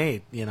play 8 and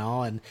 8,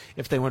 and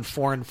if they went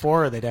 4 and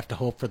 4, they'd have to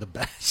hope for the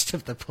best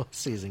if the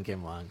postseason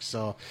came along.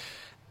 So,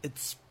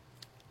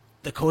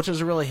 the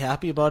coaches are really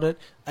happy about it.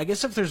 I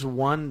guess if there's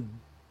one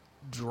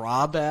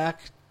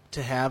drawback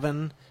to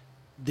having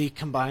the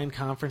combined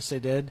conference they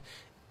did,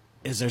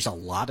 is there's a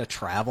lot of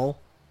travel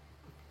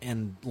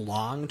and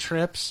long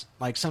trips.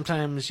 Like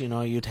sometimes,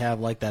 you'd have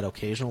like that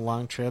occasional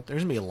long trip.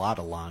 There's gonna be a lot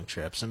of long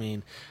trips.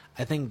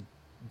 I think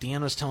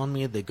Deion was telling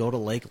me they go to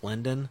Lake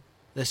Linden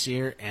this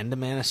year and to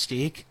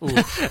Manistee.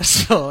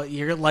 So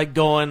you're like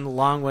going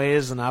long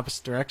ways in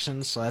opposite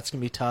directions, so that's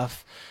gonna be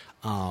tough.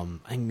 I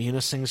think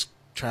Munising's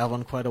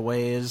traveling quite a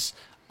ways.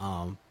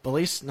 But at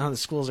least now the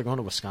schools are going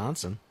to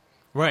Wisconsin.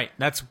 Right,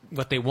 that's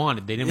what they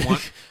wanted. They didn't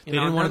want. They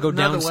didn't want to go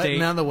downstate.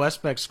 Now the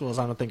Westpac schools,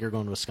 I don't think are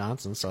going to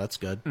Wisconsin, so that's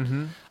good.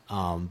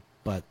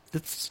 But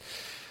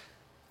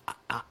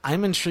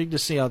I'm intrigued to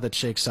see how that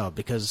shakes out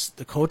because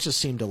the coaches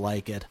seem to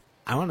like it.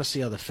 I want to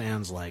see how the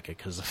fans like it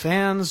because the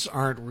fans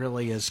aren't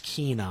really as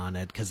keen on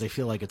it because they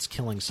feel like it's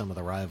killing some of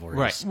the rivalries.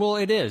 Right. Well,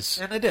 it is,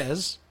 and it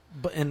is.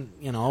 But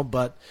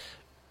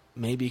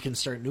maybe you can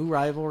start new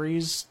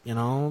rivalries.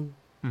 Who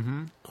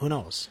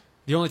knows?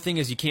 The only thing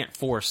is you can't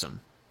force them.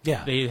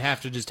 Yeah, they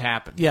have to just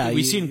happen. Yeah,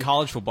 we see in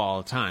college football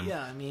all the time.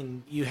 Yeah,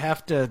 you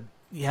have to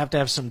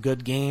have some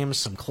good games,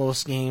 some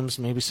close games,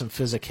 maybe some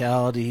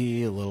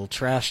physicality, a little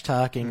trash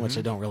talking, which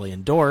I don't really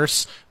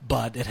endorse,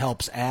 but it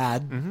helps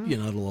add, a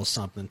little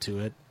something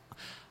to it.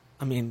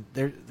 I mean,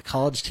 the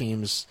college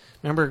teams.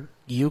 Remember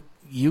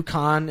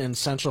UConn and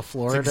Central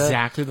Florida? That's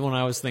exactly the one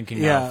I was thinking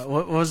of. Yeah,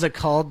 what was it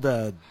called?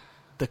 The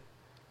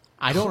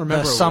I don't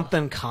remember. The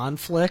something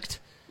conflict?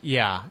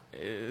 Yeah.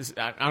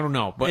 I don't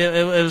know. But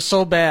it was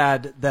so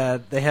bad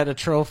that they had a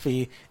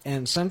trophy,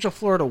 and Central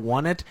Florida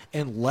won it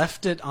and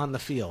left it on the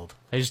field.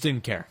 They just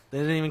didn't care. They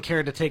didn't even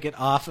care to take it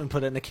off and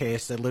put it in a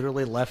case. They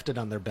literally left it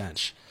on their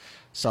bench.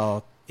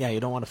 So, yeah, you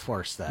don't want to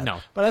force that. No.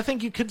 But I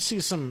think you could see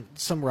some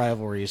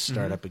rivalries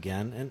start up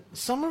again, and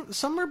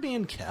some are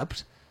being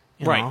kept.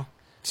 You know?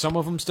 Some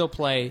of them still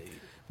play,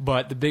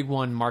 but the big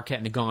one, Marquette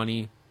and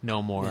Nagani,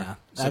 no more. Yeah.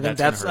 So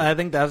I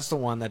think that's the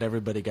one that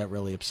everybody got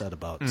really upset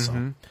about.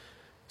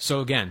 So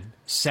again,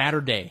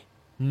 Saturday,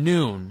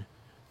 noon,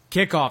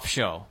 kickoff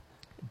show.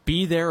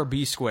 Be there or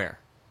be square.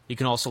 You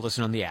can also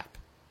listen on the app.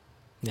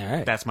 All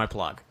right. That's my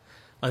plug.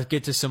 Let's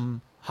get to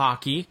some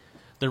hockey.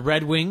 The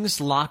Red Wings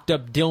locked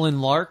up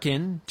Dylan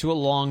Larkin to a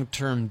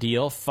long-term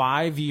deal,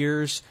 5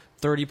 years,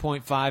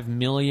 $30.5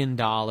 million.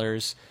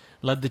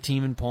 Led the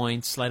team in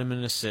points, led him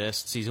in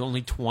assists. He's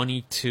only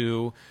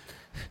 22.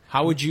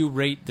 How would you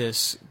rate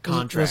this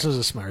contract? This was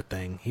a smart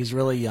thing. He's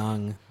really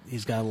young.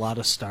 He's got a lot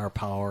of star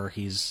power.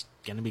 He's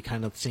going to be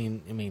kind of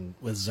seen,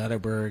 with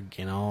Zetterberg,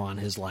 on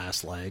his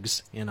last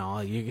legs. You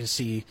can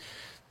see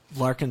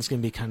Larkin's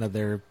going to be kind of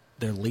their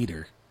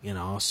leader,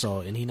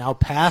 and he now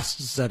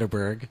passed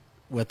Zetterberg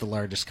with the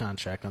largest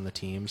contract on the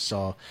team.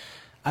 So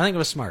I think it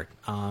was smart.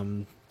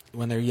 When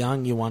they're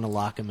young, you want to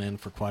lock them in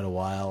for quite a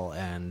while.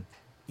 And,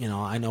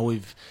 I know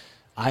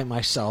I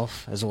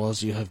myself, as well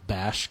as you, have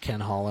bashed Ken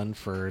Holland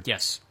for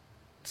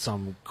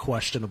some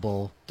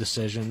questionable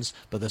decisions,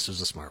 but this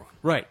was a smart one.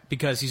 Right,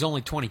 because he's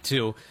only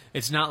 22.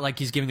 It's not like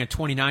he's giving a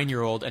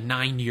 29-year-old a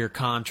 9-year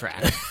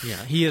contract.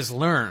 He has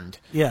learned.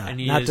 Yeah,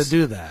 and not to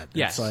do that.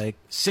 Yes, it's like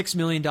 $6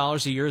 million a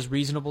year is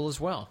reasonable as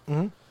well.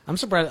 Mm-hmm. I'm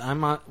surprised.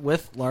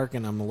 With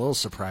Larkin, I'm a little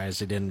surprised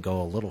he didn't go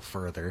a little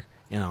further.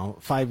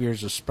 5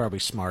 years is probably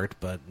smart,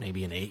 but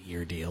maybe an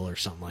 8-year deal or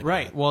something like that.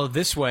 Right. Well,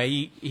 this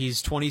way,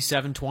 he's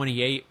 27,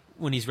 28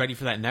 when he's ready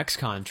for that next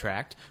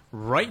contract,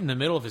 right in the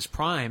middle of his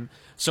prime,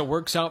 so it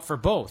works out for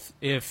both.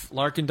 If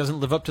Larkin doesn't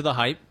live up to the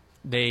hype,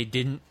 they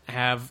didn't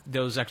have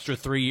those extra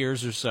 3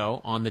 years or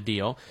so on the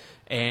deal,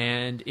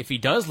 and if he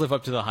does live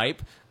up to the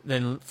hype,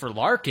 then for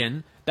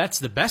Larkin, that's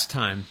the best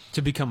time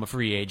to become a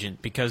free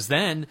agent, because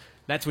then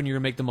that's when you're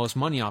going to make the most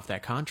money off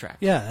that contract.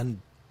 Yeah, and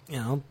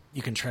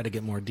you can try to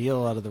get more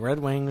deal out of the Red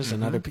Wings,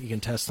 and you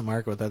can test the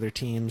market with other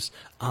teams.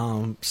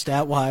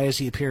 Stat-wise,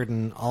 he appeared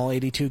in all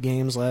 82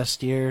 games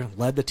last year,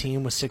 led the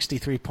team with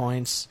 63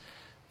 points,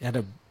 had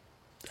a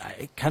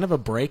kind of a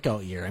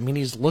breakout year.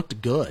 He's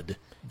looked good.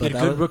 But a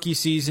good rookie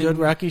season. Good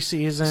rookie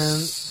season.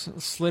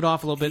 Slid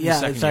off a little bit in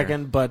the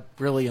second year. But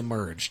really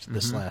emerged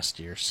this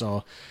last year. So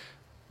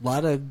a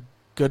lot of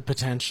good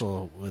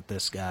potential with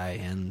this guy,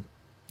 and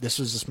this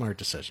was a smart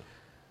decision.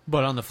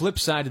 But on the flip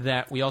side of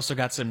that, we also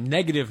got some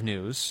negative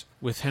news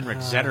with Henrik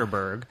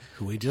Zetterberg.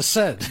 Who we just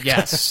said.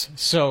 Yes.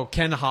 So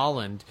Ken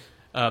Holland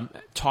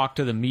talked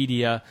to the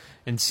media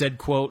and said,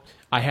 quote,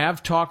 "I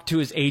have talked to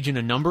his agent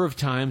a number of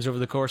times over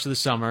the course of the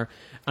summer,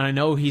 and I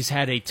know he's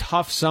had a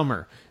tough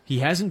summer. He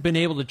hasn't been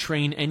able to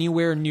train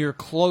anywhere near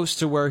close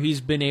to where he's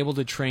been able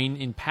to train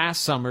in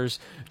past summers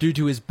due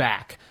to his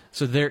back.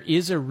 So there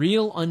is a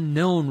real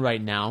unknown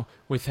right now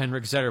with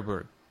Henrik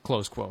Zetterberg,"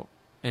 close quote.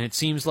 And it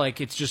seems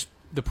like it's just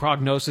the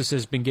prognosis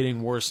has been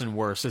getting worse and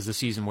worse as the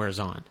season wears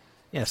on.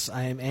 Yes,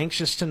 I am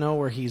anxious to know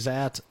where he's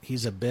at.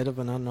 He's a bit of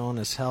an unknown.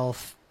 His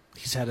health,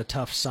 he's had a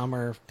tough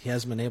summer. He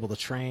hasn't been able to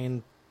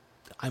train.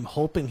 I'm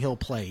hoping he'll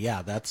play.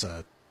 Yeah, that's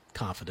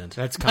confident.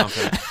 That's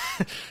confident.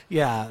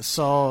 Yeah,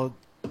 so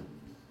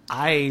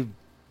I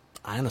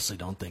honestly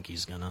don't think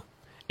he's going to.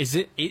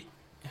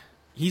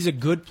 He's a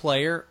good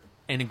player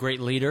and a great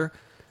leader,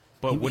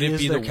 but would it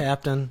be the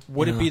captain?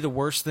 Would it be the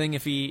worst thing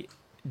if he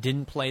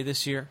didn't play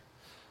this year?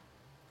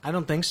 I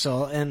don't think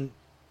so. And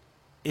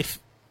if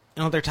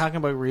they're talking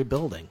about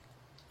rebuilding,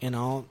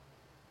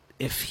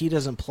 if he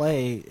doesn't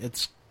play,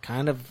 it's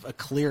kind of a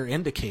clear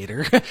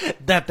indicator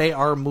that they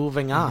are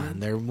moving on.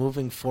 They're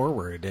moving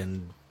forward,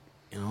 and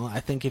I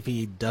think if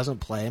he doesn't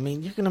play,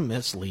 you're going to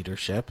miss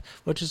leadership,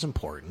 which is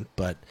important,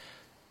 but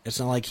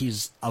it's not like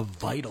he's a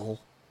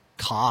vital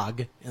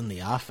cog in the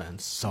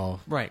offense.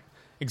 So right,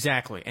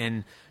 exactly,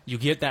 and you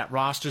get that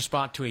roster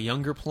spot to a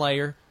younger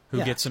player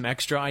who gets some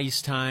extra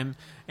ice time.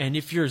 And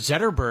if you're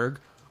Zetterberg,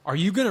 are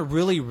you going to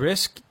really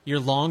risk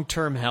your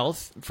long-term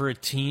health for a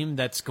team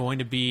that's going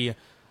to be,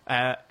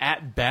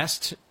 at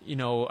best,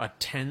 a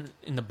 10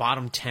 in the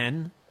bottom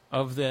 10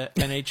 of the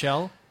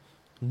NHL?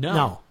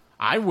 No.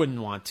 I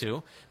wouldn't want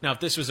to. Now, if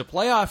this was a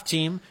playoff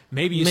team,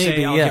 maybe you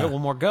say, I'll give it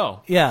one more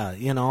go. Yeah,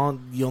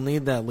 you'll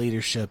need that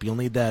leadership. You'll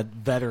need that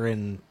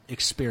veteran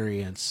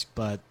experience.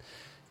 But,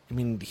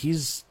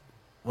 he's...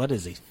 What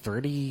is he,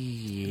 30?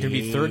 He'll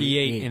be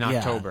 38 in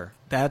October.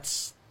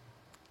 That's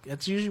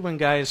usually when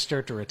guys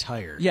start to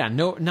retire. Yeah,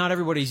 not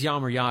everybody's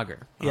Jaromir Jagr.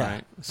 All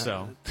right,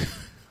 so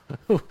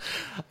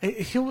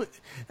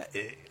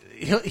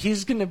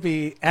he's going to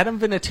be Adam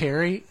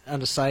Vinatieri.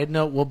 On a side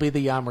note, will be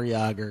the Jaromir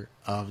Jagr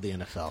of the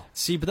NFL.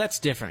 See, but that's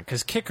different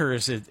because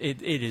kickers, it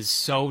is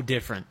so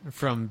different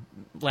from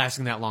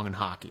lasting that long in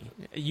hockey.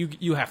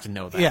 You have to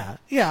know that.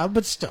 Yeah,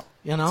 but still,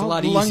 it's a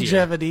lot easier.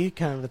 Longevity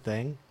kind of a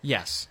thing.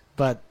 Yes,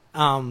 but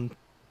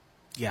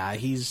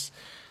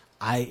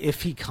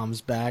if he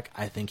comes back,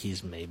 I think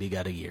he's maybe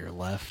got a year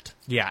left.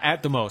 Yeah,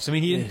 at the most. I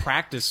mean, he didn't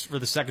practice for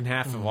the second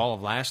half of all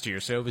of last year,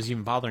 so it was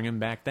even bothering him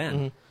back then.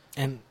 Mm-hmm.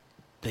 And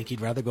think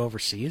he'd rather go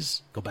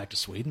overseas, go back to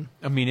Sweden?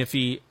 I mean,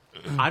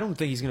 I don't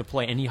think he's going to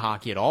play any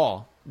hockey at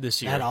all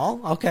this year. At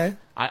all? Okay.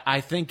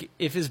 I think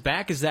if his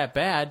back is that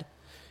bad,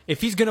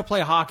 if he's going to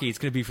play hockey, it's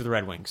going to be for the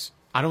Red Wings.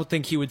 I don't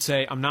think he would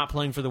say, I'm not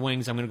playing for the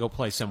Wings, I'm going to go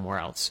play somewhere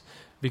else.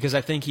 Because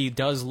I think he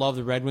does love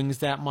the Red Wings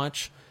that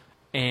much.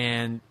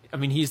 And, I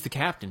mean, he's the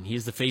captain.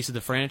 He's the face of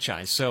the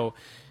franchise. So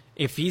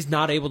if he's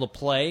not able to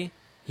play,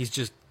 he's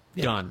just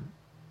done.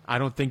 I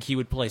don't think he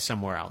would play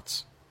somewhere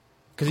else.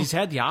 Because he's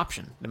had the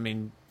option. I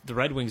mean, the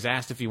Red Wings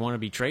asked if he wanted to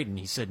be traded, and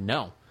he said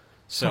no.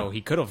 So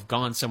he could have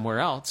gone somewhere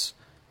else,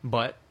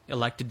 but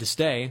elected to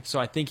stay. So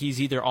I think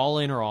he's either all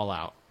in or all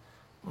out.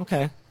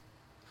 Okay.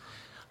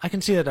 I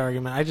can see that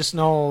argument. I just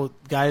know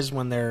guys,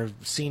 when they're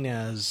seen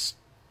as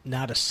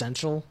not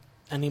essential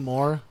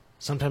anymore,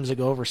 sometimes they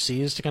go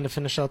overseas to kind of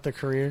finish out their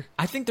career.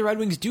 I think the Red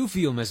Wings do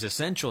feel him as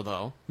essential,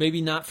 though.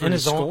 Maybe not for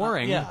his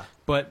scoring,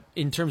 but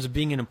in terms of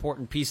being an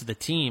important piece of the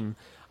team,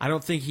 I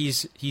don't think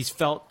he's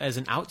felt as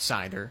an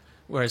outsider,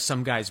 whereas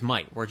some guys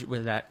might,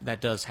 where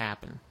that does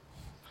happen.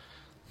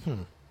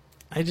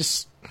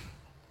 It's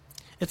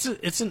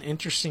an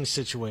interesting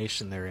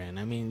situation they're in.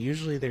 I mean,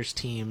 usually there's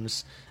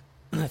teams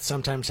that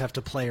sometimes have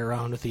to play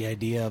around with the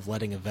idea of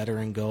letting a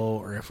veteran go,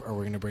 or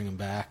we're going to bring him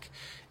back,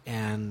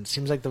 and it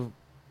seems like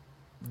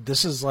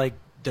this is like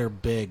their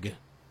big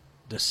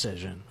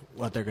decision,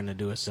 what they're going to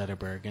do with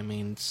Zetterberg. I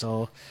mean,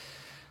 so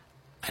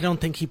I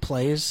don't think he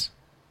plays,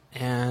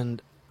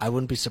 and I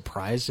wouldn't be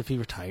surprised if he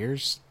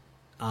retires.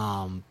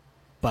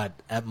 But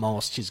at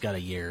most, he's got a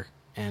year,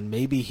 and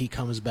maybe he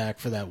comes back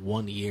for that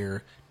 1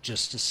 year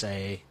just to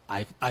say,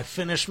 I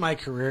finished my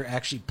career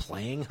actually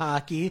playing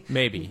hockey.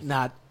 Maybe.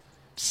 Not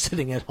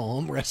sitting at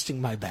home resting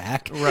my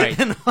back. Right.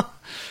 You know?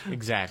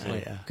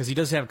 Exactly. Because he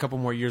does have a couple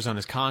more years on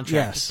his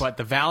contract, but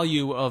the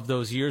value of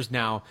those years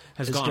now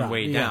has gone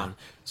way down.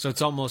 So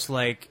it's almost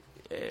like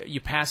you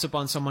pass up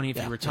on some money if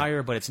you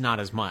retire, but it's not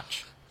as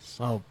much.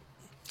 So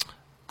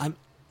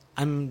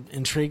I'm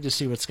intrigued to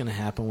see what's going to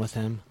happen with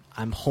him.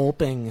 I'm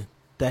hoping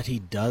that he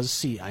does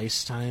see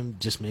ice time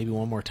just maybe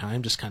one more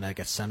time, just kind of like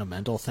a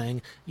sentimental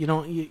thing. You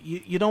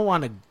don't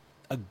want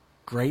a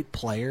great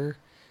player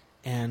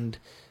and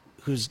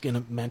who's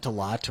meant a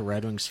lot to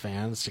Red Wings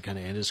fans to kind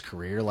of end his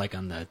career like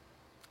on the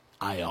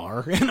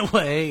IR in a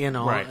way,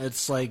 Right.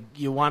 It's like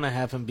you want to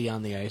have him be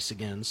on the ice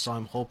again, so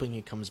I'm hoping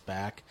he comes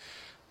back,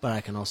 but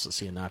I can also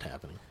see it not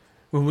happening.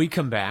 When we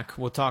come back,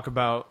 we'll talk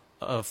about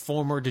a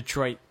former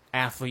Detroit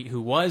athlete who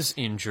was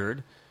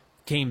injured,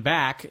 came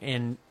back,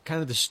 and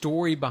kind of the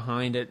story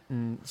behind it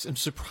and some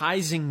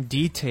surprising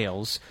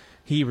details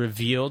he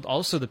revealed.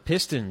 Also, the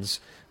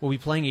Pistons will be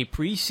playing a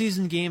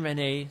preseason game in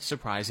a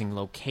surprising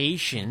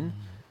location.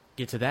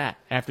 Get to that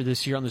after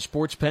this year on the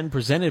Sports Pen,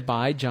 presented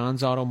by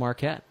John's Auto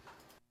Marquette.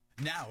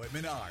 Now at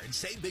Menards,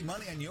 save big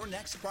money on your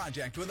next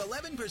project with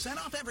 11%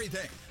 off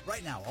everything.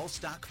 Right now, all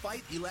stock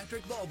Fight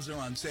electric bulbs are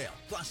on sale,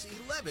 plus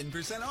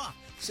 11% off.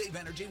 Save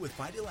energy with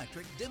Fight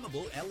Electric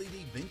dimmable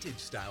LED vintage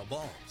style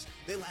bulbs.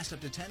 They last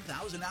up to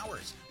 10,000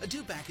 hours. A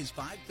 2-pack is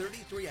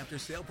 $5.33 after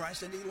sale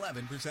price and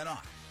 11%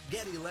 off.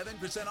 Get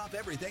 11% off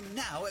everything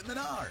now at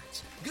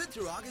Menards. Good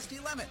through August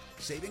 11th.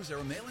 Savings are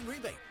a mailing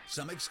rebate.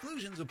 Some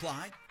exclusions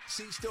apply.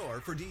 See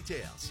store for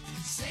details.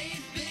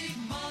 Save big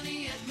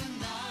money at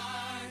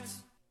Menards.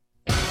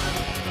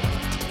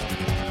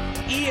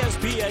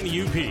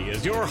 ESPN UP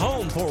is your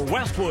home for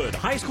Westwood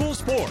High School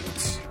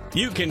sports.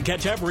 You can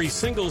catch every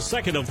single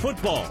second of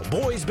football,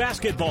 boys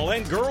basketball,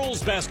 and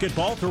girls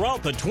basketball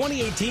throughout the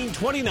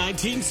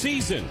 2018-2019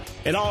 season.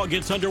 It all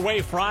gets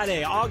underway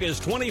Friday,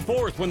 August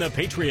 24th when the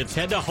Patriots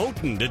head to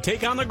Houghton to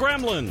take on the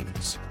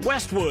Gremlins.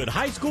 Westwood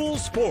High School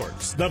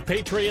sports. The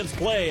Patriots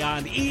play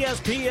on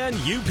ESPN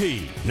UP.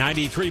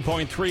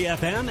 93.3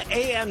 FM,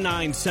 AM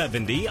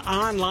 970,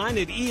 online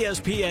at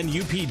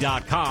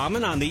ESPNUP.com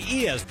and on the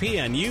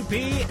ESPN UP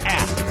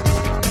app.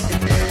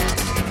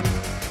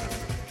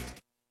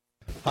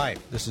 Hi,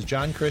 this is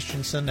John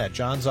Christensen at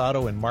John's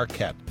Auto in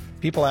Marquette.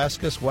 People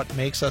ask us what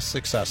makes us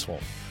successful.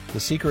 The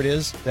secret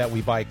is that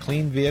we buy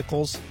clean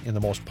vehicles in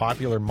the most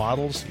popular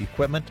models,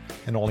 equipment,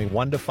 and only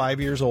 1 to 5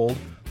 years old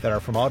that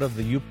are from out of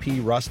the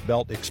UP Rust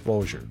Belt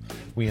exposure.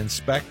 We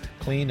inspect,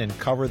 clean, and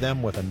cover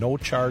them with a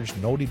no-charge,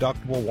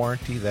 no-deductible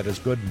warranty that is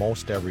good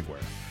most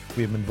everywhere.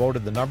 We have been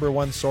voted the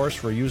 #1 source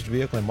for a used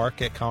vehicle in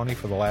Marquette County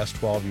for the last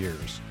 12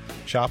 years.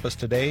 Shop us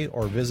today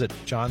or visit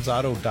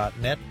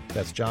johnsauto.net.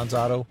 That's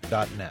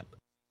johnsauto.net.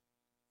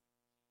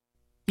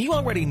 You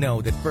already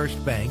know that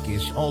First Bank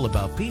is all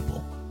about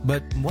people.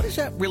 But what does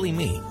that really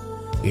mean?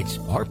 It's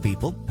our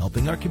people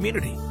helping our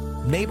community.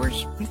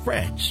 Neighbors and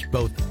friends,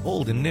 both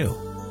old and new.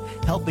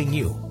 helping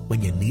you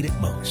when you need it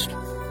most.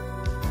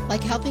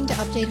 Like helping to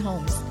update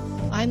homes.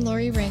 I'm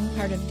Lori Ring,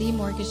 part of the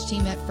mortgage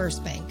team at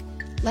First Bank.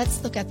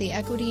 Let's look at the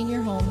equity in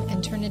your home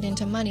and turn it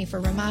into money for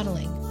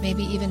remodeling,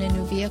 maybe even a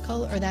new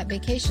vehicle or that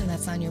vacation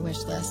that's on your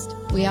wish list.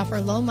 We offer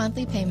low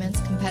monthly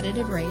payments,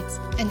 competitive rates,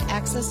 and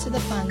access to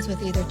the funds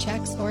with either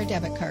checks or a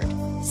debit card.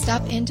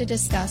 Stop in to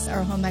discuss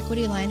our home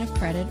equity line of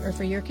credit, or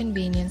for your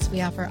convenience,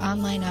 we offer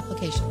online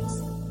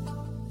applications.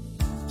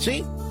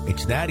 See?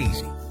 It's that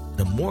easy.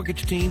 The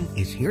mortgage team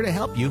is here to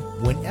help you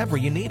whenever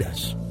you need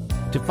us.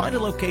 To find a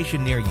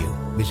location near you,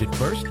 visit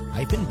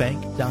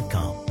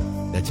first-bank.com.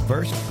 That's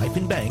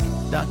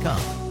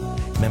first-bank.com.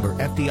 Member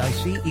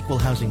FDIC, equal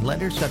housing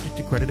lender, subject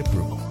to credit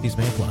approval. These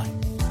may apply.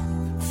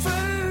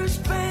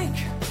 First Bank,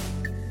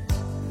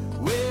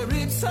 where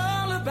it's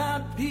all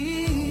about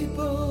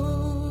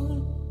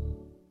people.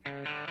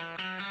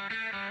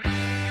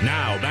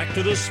 Now back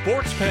to the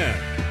Sports Pen.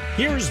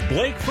 Here's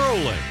Blake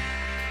Froelich.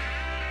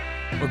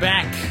 We're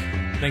back.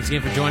 Thanks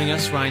again for joining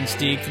us. Ryan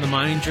Stieg from the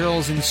Mining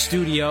Journal's in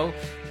studio.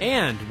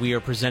 And we are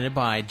presented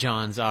by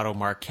John's Auto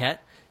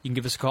Marquette. You can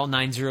give us a call,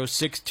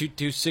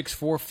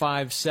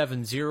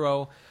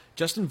 906-226-4570.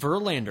 Justin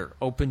Verlander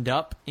opened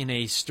up in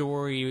a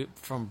story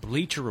from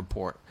Bleacher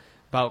Report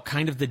about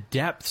kind of the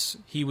depths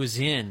he was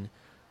in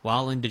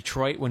while in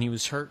Detroit when he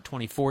was hurt,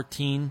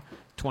 2014,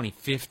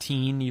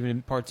 2015, even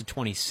in parts of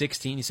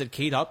 2016. He said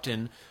Kate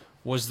Upton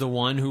was the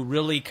one who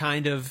really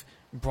kind of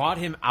brought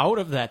him out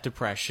of that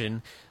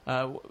depression.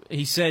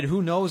 He said,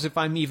 who knows if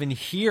I'm even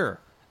here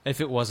if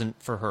it wasn't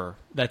for her.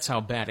 That's how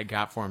bad it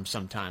got for him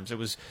sometimes. It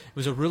was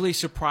a really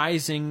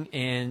surprising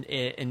and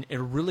a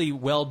really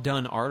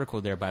well-done article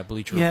there by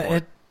Bleacher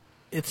Report. Yeah,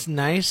 it's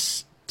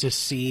nice to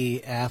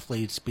see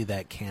athletes be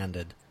that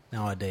candid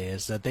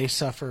nowadays, that they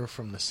suffer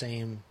from the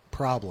same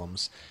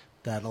problems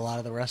that a lot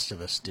of the rest of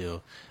us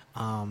do.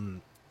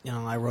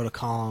 I wrote a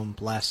column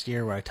last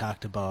year where I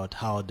talked about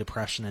how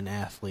depression in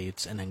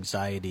athletes and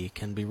anxiety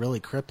can be really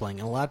crippling,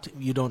 and a lot of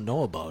you don't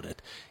know about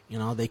it.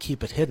 They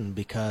keep it hidden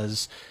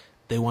because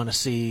they want to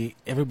see,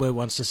 everybody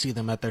wants to see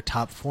them at their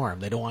top form.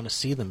 They don't want to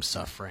see them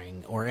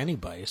suffering, or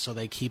anybody, so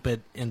they keep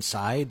it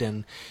inside.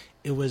 And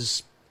it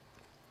was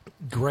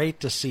great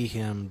to see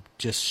him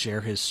just share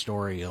his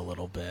story a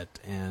little bit.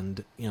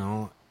 And,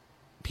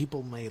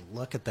 people may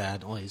look at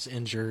that, oh, he's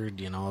injured,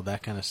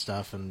 that kind of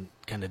stuff, and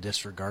kind of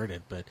disregard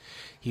it. But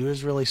he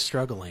was really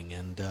struggling,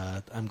 and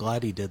I'm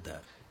glad he did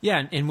that.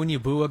 Yeah, and when you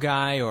boo a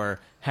guy or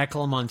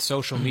heckle him on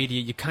social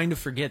media, you kind of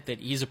forget that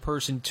he's a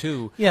person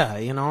too. Yeah,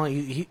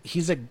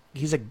 he's a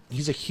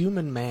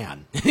human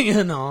man.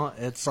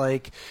 It's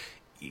like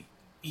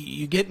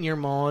you get in your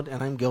mode,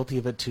 and I'm guilty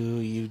of it too.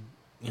 You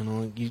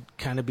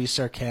kind of be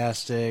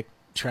sarcastic,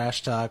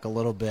 trash talk a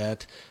little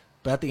bit,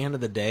 but at the end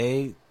of the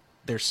day,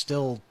 they're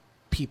still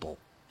people.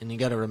 And you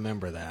got to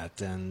remember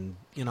that. And,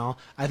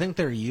 I think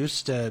they're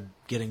used to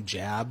getting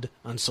jabbed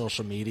on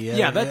social media.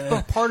 Yeah,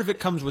 but part of it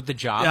comes with the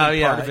job,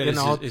 and part of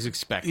it is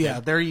expected. Yeah,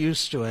 they're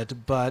used to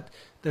it, but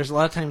there's a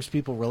lot of times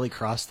people really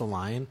cross the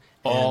line.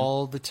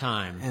 All the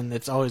time. And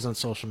it's always on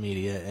social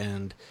media.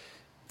 And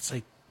it's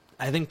like,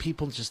 I think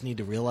people just need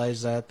to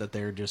realize that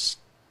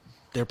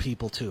they're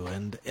people too.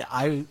 And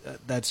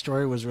that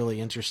story was really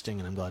interesting,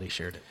 and I'm glad he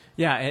shared it.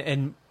 Yeah,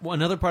 and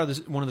another part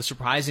of one of the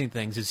surprising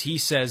things is he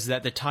says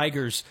that the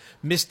Tigers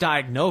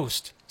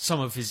misdiagnosed some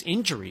of his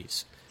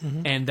injuries,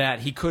 and that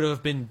he could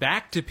have been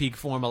back to peak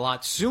form a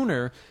lot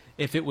sooner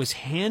if it was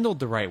handled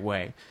the right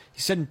way. He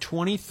said in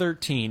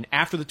 2013,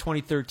 after the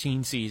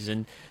 2013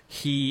 season,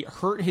 he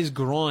hurt his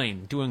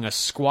groin doing a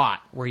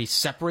squat where he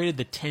separated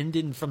the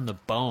tendon from the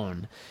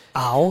bone.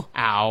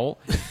 Ow.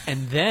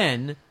 And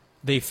then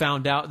they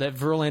found out that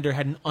Verlander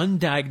had an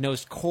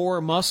undiagnosed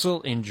core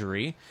muscle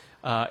injury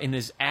in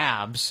his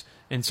abs,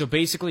 and so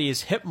basically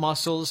his hip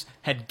muscles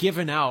had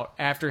given out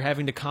after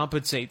having to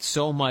compensate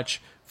so much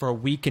for a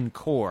weakened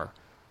core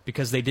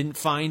because they didn't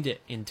find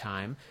it in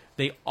time.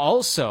 They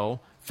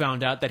also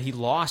found out that he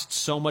lost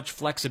so much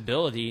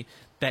flexibility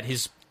that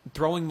his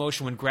throwing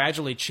motion would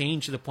gradually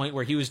change to the point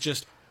where he was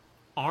just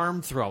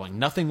arm throwing,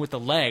 nothing with the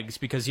legs,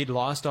 because he'd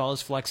lost all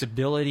his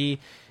flexibility.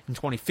 In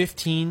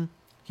 2015,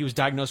 he was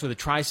diagnosed with a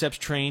triceps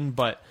strain,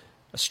 but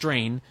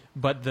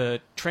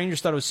the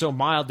trainers thought it was so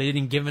mild they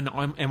didn't give him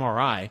an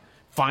MRI.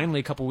 Finally,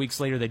 a couple weeks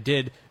later, they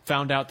did.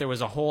 Found out there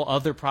was a whole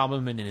other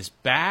problem in his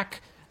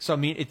back. So,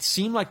 it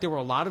seemed like there were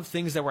a lot of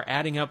things that were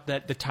adding up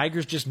that the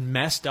Tigers just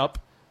messed up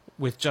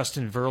with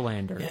Justin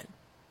Verlander. Yeah,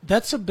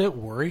 that's a bit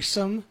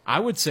worrisome. I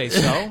would say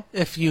so.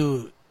 If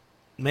you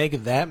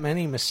make that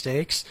many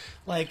mistakes.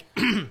 Like,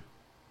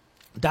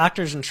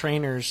 doctors and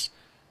trainers,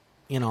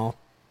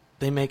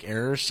 they make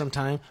errors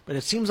sometimes, but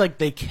it seems like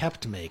they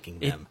kept making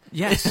them.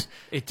 Yes,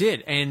 it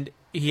did. And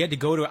he had to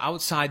go to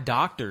outside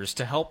doctors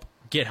to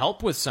get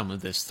help with some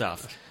of this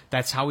stuff.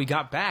 That's how he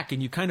got back.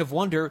 And you kind of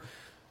wonder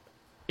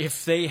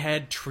if they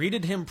had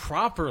treated him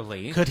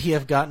properly. Could he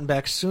have gotten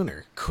back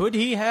sooner? Could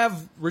he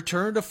have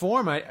returned to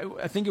form? I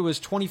think it was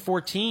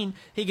 2014.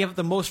 He gave up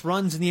the most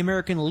runs in the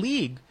American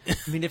League.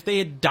 If they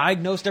had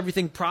diagnosed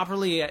everything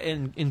properly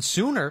and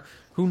sooner,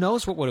 who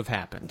knows what would have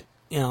happened?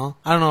 I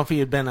don't know if he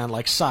had been on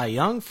like Cy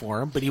Young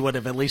for him, but he would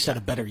have at least had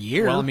a better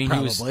year. Well, I mean,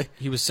 probably.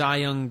 he was Cy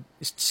Young,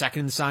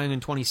 second in Cy Young in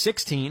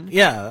 2016.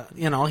 Yeah,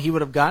 he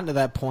would have gotten to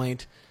that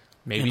point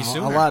maybe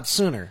sooner. a lot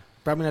sooner.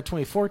 Probably not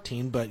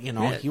 2014, but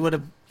he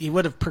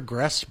would have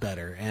progressed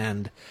better,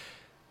 and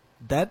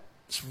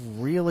that's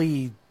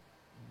really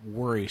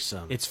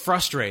worrisome. It's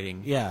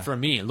frustrating for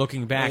me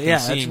looking back yeah,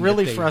 and seeing it's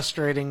really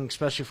frustrating,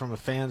 especially from a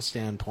fan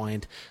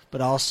standpoint,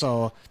 but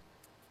also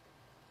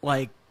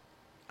like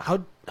how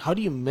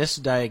do you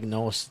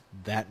misdiagnose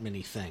that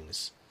many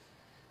things?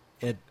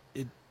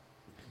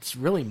 It's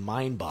really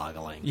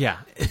mind-boggling. Yeah.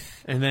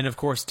 And then of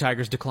course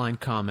Tigers declined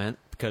comment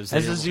because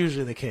as is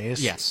usually the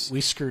case. Yes.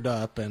 We screwed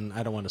up and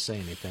I don't want to say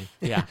anything.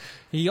 Yeah.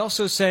 He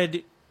also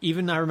said,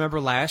 even I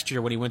remember last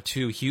year when he went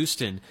to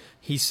Houston,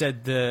 he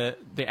said the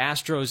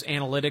Astros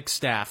analytics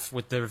staff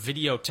with their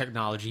video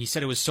technology, he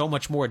said it was so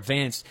much more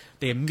advanced,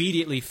 they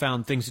immediately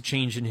found things to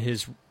change in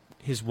his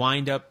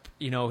wind-up,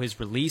 his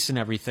release and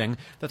everything,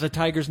 that the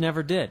Tigers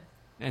never did.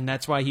 And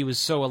that's why he was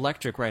so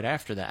electric right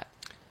after that.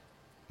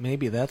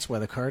 Maybe that's why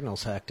the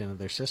Cardinals hacked into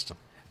their system.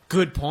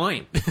 Good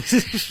point.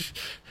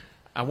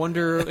 I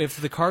wonder if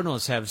the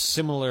Cardinals have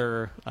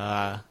similar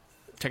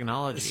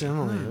technology.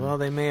 Similar. Well,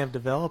 they may have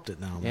developed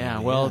it now. Yeah,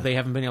 maybe. They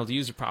haven't been able to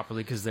use it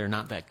properly because they're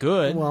not that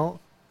good. Well,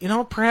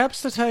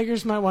 perhaps the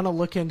Tigers might want to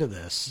look into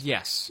this.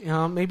 Yes.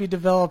 Maybe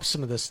develop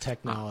some of this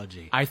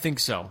technology. I think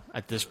so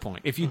at this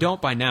point. If you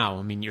don't by now,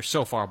 I mean, you're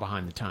so far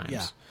behind the times.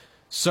 Yeah.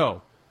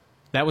 So,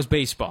 that was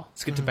baseball.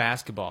 Let's get to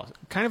basketball.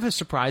 Kind of a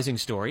surprising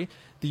story.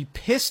 The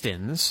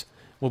Pistons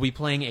will be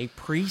playing a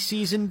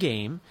preseason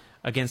game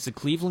against the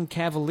Cleveland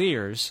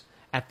Cavaliers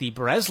at the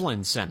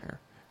Breslin Center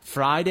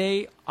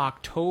Friday,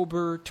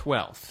 October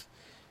 12th.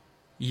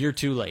 Year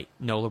too late.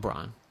 No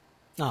LeBron.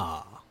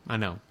 Ah. I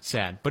know.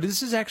 Sad. But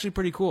this is actually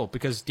pretty cool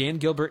because Dan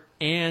Gilbert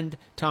and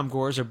Tom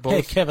Gores are both...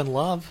 Hey, Kevin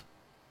Love.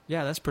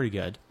 Yeah, that's pretty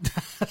good.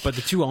 But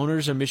the two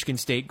owners are Michigan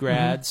State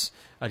grads.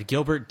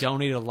 Gilbert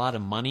donated a lot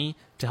of money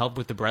to help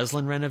with the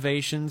Breslin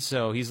renovation,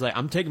 so he's like,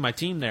 I'm taking my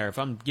team there if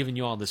I'm giving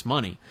you all this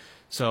money.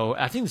 So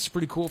I think this is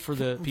pretty cool for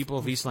the people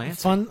of East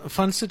Lansing.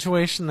 Fun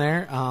situation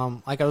there.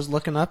 Like I was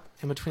looking up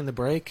in between the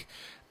break,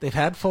 they've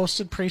had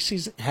hosted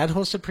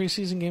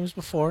preseason games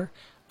before.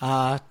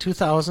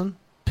 2000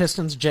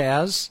 Pistons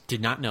Jazz.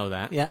 Did not know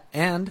that. Yeah,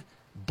 and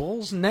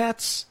Bulls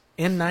Nets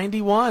in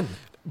 91.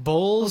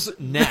 Bulls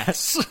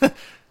Nets.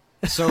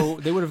 So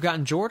they would have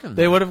gotten Jordan.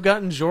 They would have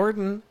gotten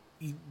Jordan.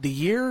 The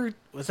year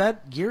was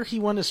that year he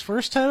won his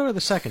first title or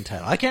the second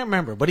title? I can't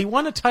remember, but he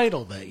won a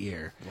title that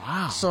year.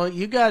 Wow! So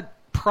you got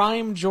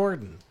prime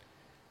Jordan.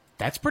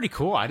 That's pretty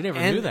cool. I never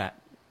knew that.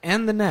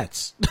 And the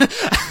Nets.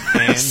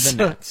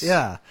 Nets.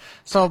 Yeah.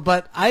 So,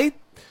 but I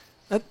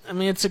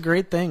mean, it's a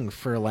great thing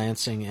for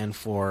Lansing and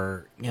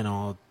for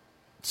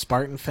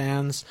Spartan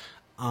fans.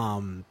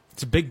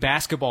 It's a big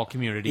basketball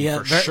community, yeah,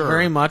 for sure.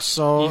 Very much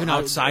so. Even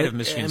outside of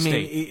Michigan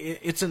State.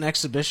 It's an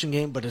exhibition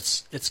game, but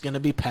it's going to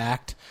be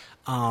packed.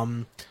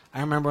 I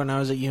remember when I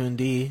was at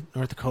UND,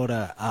 North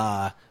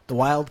Dakota, the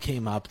Wild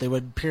came up. They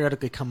would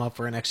periodically come up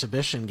for an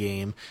exhibition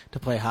game to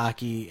play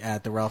hockey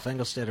at the Ralph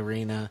Engelstad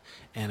Arena,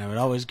 and I would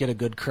always get a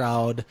good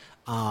crowd.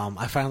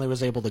 I finally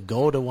was able to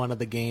go to one of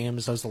the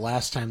games. That was the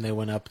last time they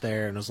went up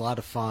there, and it was a lot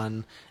of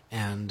fun.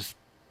 And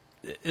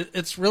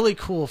it's really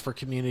cool for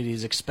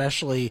communities,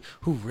 especially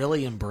who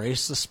really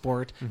embrace the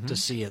sport, to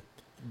see it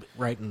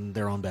right in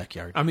their own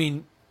backyard. I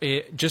mean,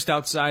 just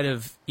outside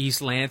of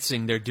East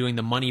Lansing, they're doing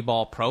the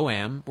Moneyball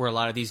Pro-Am, where a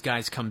lot of these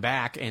guys come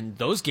back, and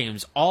those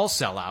games all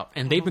sell out.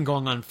 And they've been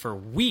going on for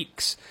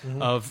weeks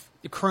of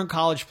current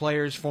college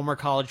players, former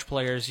college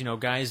players,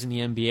 guys in the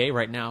NBA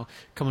right now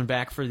coming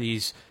back for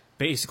these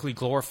basically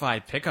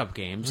glorified pickup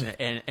games,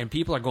 and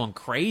people are going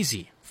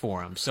crazy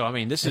for them. So, I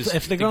mean, this is...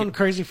 If they're going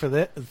crazy for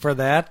that,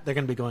 they're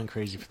going to be going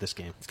crazy for this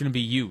game. It's going to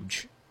be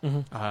huge.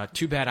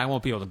 Too bad I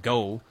won't be able to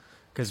go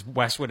because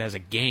Westwood has a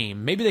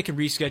game. Maybe they can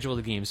reschedule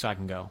the game so I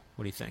can go.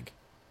 What do you think?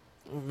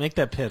 Make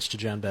that pitch to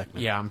John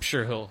Beckman. Yeah, I'm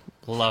sure he'll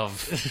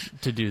love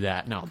to do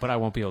that. No, but I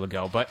won't be able to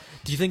go. But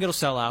do you think it'll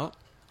sell out?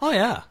 Oh,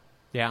 yeah.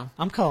 Yeah?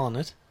 I'm calling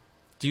it.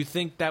 Do you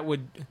think that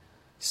would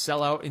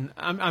sell out?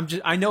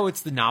 I know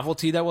it's the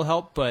novelty that will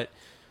help, but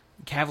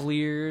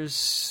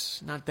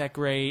Cavaliers, not that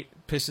great.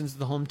 Pistons,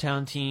 the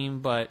hometown team,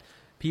 but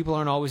people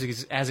aren't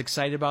always as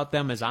excited about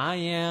them as I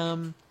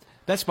am.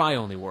 That's my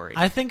only worry.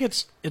 I think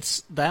it's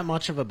that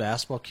much of a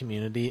basketball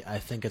community. I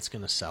think it's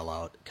going to sell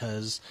out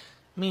because,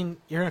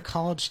 you're in a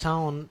college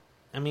town.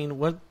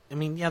 You're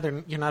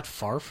not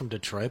far from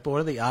Detroit, but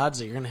what are the odds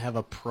that you're going to have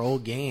a pro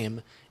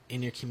game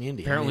in your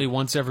community? Apparently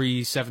once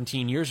every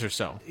 17 years or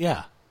so.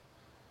 Yeah.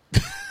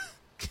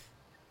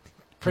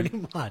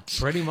 Pretty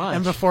much.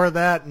 And before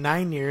that,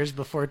 9 years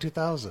before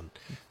 2000.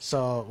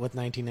 So, with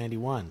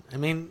 1991.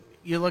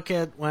 You look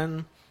at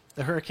when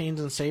the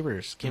Hurricanes and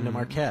Sabres came to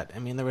Marquette.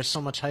 There was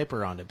so much hype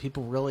around it.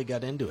 People really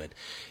got into it.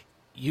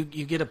 You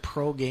get a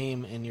pro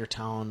game in your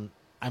town.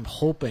 I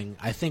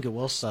think it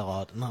will sell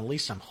out, and at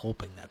least I'm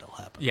hoping that it'll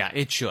happen. Yeah,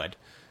 it should.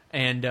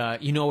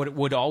 And you know what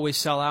would always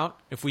sell out?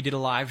 If we did a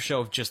live show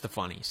of just the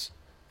funnies.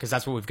 because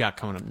that's what we've got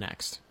coming up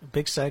next.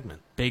 Big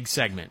segment. Big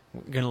segment.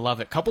 We're going to love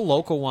it. Couple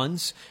local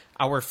ones.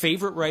 Our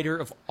favorite writer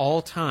of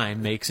all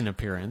time makes an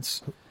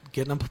appearance.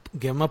 Give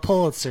him a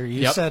Pulitzer.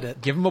 You said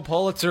it. Give him a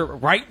Pulitzer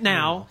right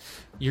now.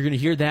 You're going to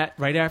hear that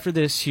right after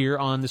this here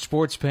on the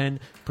Sports Pen,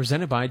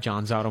 presented by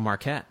John's Auto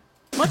Marquette.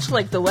 Much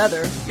like the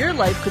weather, your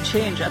life could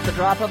change at the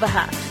drop of a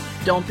hat.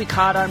 Don't be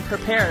caught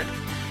unprepared.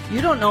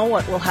 You don't know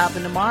what will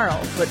happen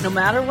tomorrow, but no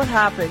matter what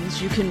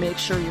happens, you can make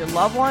sure your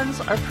loved ones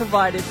are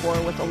provided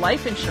for with a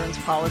life insurance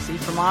policy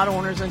from Auto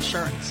Owners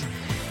Insurance.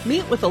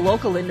 Meet with a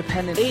local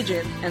independent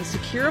agent and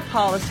secure a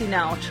policy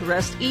now to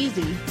rest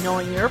easy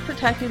knowing you're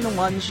protecting the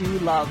ones you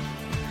love.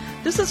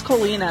 This is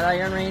Colleen at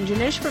Iron Range in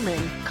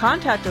Ishpeming.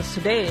 Contact us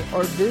today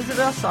or visit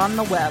us on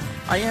the web,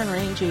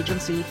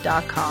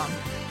 ironrangeagency.com.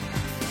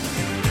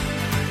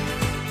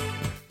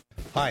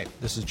 Hi,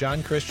 this is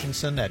John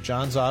Christensen at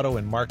John's Auto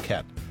in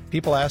Marquette.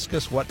 People ask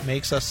us what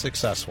makes us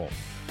successful.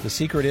 The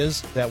secret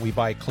is that we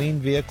buy clean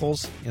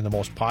vehicles in the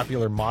most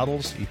popular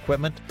models,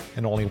 equipment,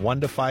 and only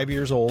 1 to 5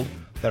 years old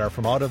that are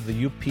from out of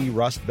the UP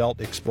Rust Belt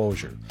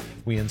exposure.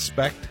 We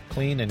inspect,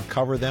 clean, and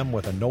cover them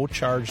with a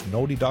no-charge,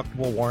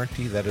 no-deductible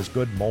warranty that is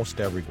good most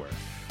everywhere.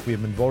 We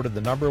have been voted the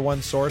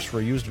 #1 source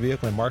for a used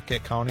vehicle in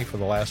Marquette County for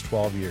the last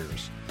 12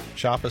 years.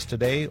 Shop us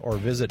today or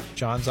visit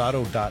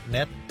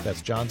johnsauto.net.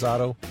 That's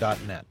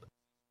johnsauto.net.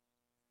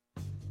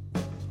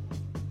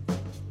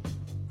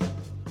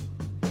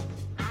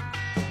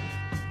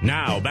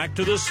 Now back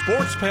to the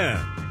Sports Pen.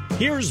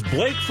 Here's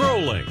Blake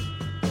Froling.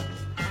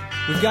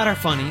 We've got our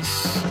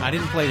funnies. I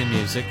didn't play the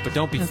music, but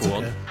don't be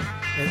fooled.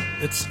 Okay.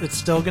 It's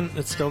still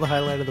the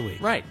highlight of the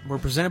week. Right. We're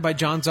presented by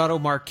John's Auto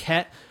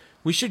Marquette.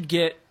 We should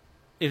get.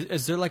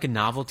 Is there like a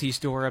novelty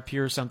store up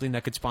here or something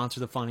that could sponsor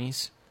the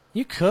funnies?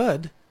 You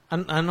could.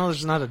 I know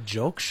there's not a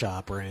joke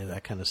shop or any of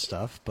that kind of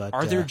stuff, but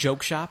are there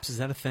joke shops? Is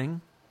that a thing?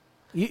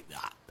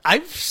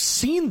 I've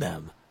seen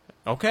them.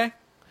 Okay.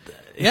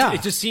 Yeah.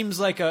 It just seems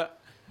like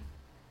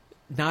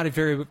not a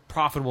very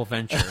profitable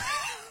venture.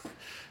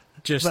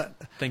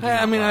 Thinking.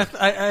 I mean,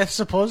 I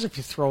suppose if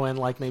you throw in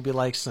maybe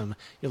like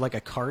a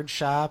card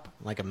shop,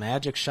 like a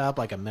magic shop,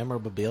 like a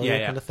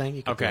memorabilia kind of thing,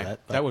 you could do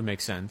that. That would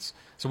make sense.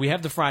 So we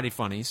have the Friday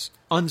Funnies,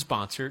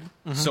 unsponsored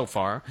so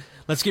far.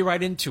 Let's get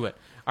right into it.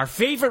 Our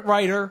favorite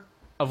writer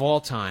of all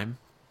time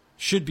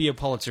should be a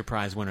Pulitzer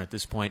Prize winner at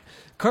this point.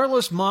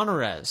 Carlos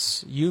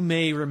Monarez. You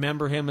may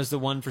remember him as the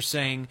one for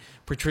saying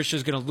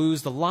Patricia's going to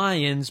lose the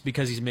Lions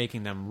because he's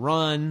making them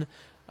run.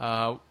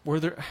 Were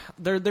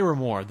there were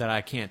more that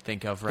I can't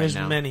think of right now.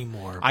 There's many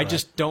more. I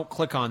just don't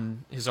click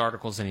on his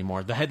articles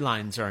anymore. The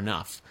headlines are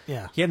enough.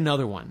 Yeah. He had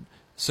another one.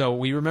 So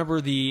we remember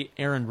the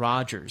Aaron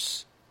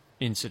Rodgers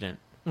incident.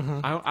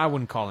 I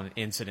wouldn't call it an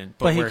incident.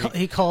 But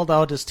he called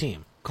out his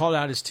team. Called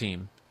out his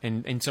team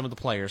and some of the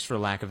players for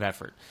lack of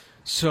effort.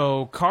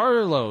 So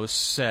Carlos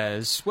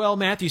says, well,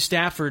 Matthew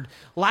Stafford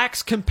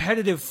lacks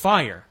competitive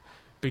fire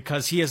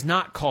because he has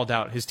not called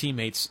out his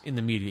teammates in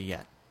the media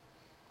yet.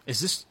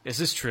 Is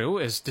this true?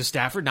 Does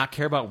Stafford not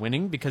care about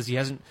winning because he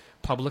hasn't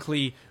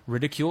publicly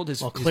ridiculed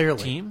his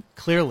team?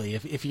 Clearly,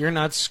 if you're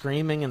not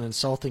screaming and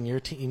insulting your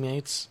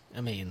teammates,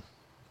 and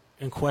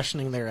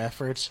questioning their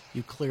efforts,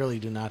 you clearly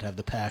do not have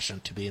the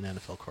passion to be an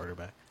NFL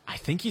quarterback. I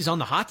think he's on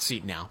the hot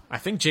seat now. I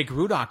think Jake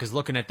Rudock is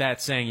looking at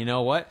that saying, you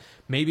know what?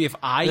 Maybe if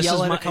I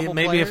yell at a couple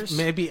players.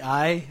 Maybe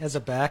I, as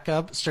a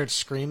backup, start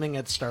screaming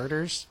at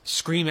starters.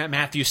 Scream at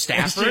Matthew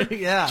Stafford?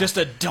 Yeah. Just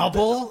a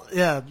double?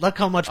 Yeah, look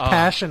how much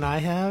passion I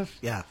have.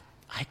 Yeah.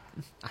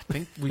 I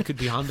think we could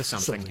be onto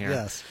something here.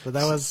 Yes, but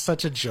that was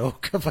such a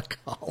joke of a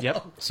call.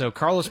 Yep. So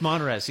Carlos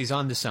Monarez, he's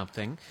onto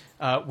something.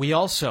 We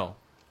also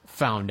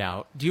found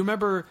out. Do you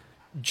remember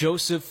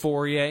Joseph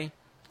Fourier?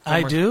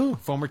 I do.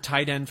 Former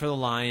tight end for the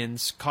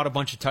Lions, caught a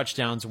bunch of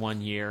touchdowns one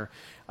year.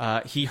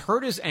 He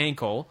hurt his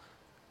ankle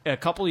a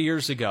couple of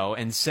years ago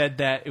and said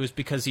that it was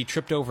because he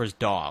tripped over his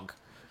dog.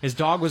 His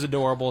dog was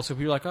adorable, so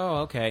people were like,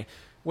 oh, okay.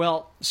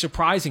 Well,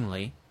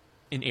 surprisingly,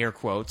 in air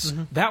quotes,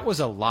 that was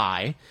a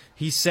lie.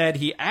 He said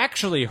he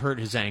actually hurt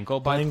his ankle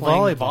by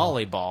playing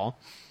volleyball,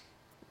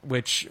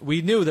 which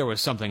we knew there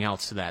was something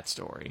else to that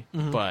story.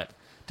 But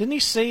didn't he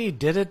say he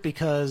did it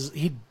because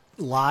he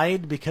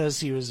lied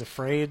because he was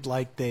afraid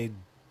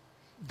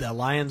the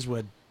Lions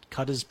would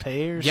cut his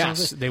pay or something?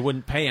 Yes, they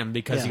wouldn't pay him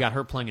because he got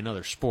hurt playing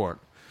another sport.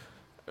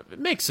 It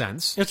makes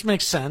sense. It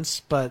makes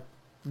sense, but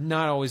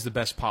not always the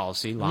best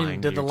policy.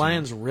 Lying. Did the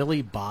Lions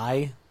really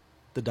buy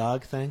the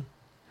dog thing?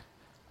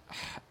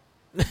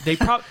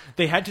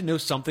 They had to know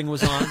something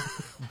was on,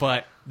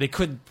 but they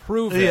couldn't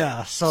prove it.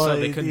 Yeah, so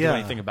they couldn't do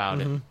anything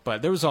about it.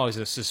 But there was always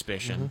a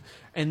suspicion.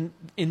 And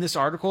in this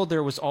article,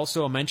 there was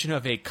also a mention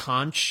of a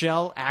conch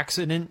shell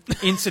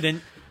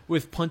incident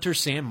with punter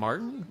Sam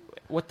Martin.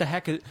 What the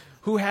heck?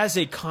 Who has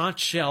a conch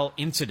shell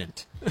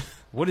incident?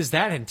 What does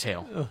that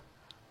entail?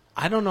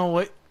 I don't know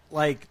what.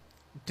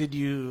 Did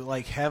you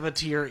have it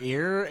to your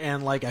ear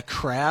and a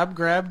crab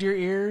grabbed your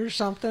ear or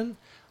something?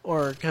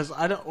 Or because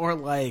I don't. Or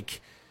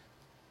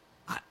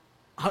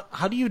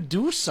how do you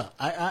do so?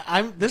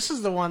 This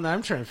is the one that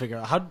I'm trying to figure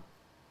out.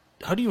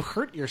 do you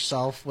hurt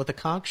yourself with a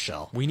conch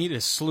shell? We need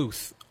a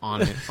sleuth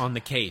on it, on the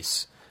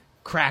case.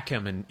 Crack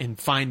him and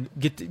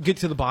get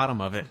to the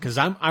bottom of it, because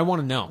I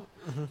want to know.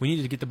 Mm-hmm. We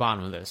need to get to the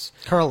bottom of this.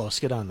 Carlos,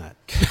 get on that.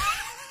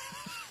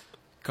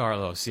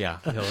 Carlos, yeah,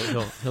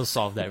 he'll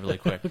solve that really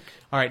quick.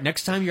 All right,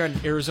 next time you're at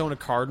an Arizona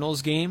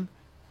Cardinals game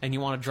and you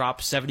want to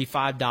drop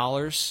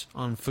 $75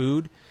 on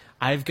food,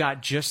 I've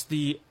got just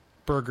the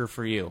burger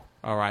for you.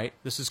 All right,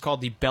 this is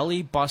called the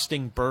Belly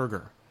Busting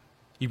Burger.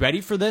 You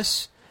ready for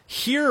this?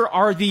 Here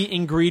are the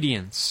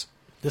ingredients.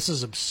 This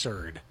is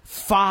absurd.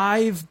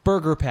 5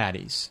 burger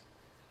patties,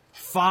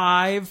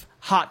 5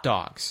 hot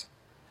dogs,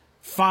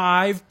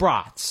 5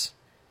 brats,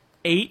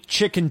 8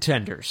 chicken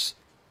tenders,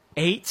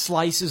 8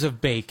 slices of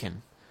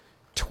bacon,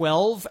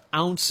 12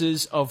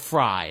 ounces of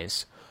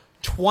fries,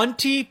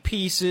 20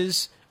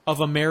 pieces of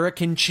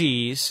American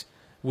cheese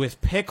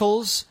with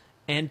pickles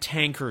and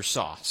tanker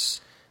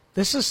sauce.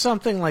 This is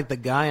something like the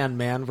guy on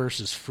Man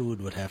vs.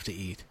 Food would have to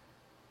eat.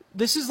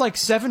 This is like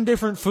 7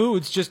 different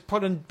foods just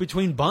put in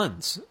between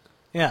buns.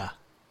 Yeah.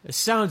 It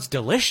sounds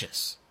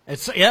delicious. It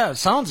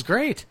sounds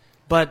great.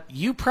 But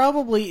you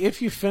probably,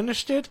 if you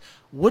finished it,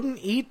 wouldn't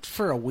eat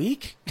for a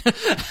week.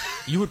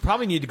 You would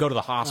probably need to go to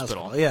the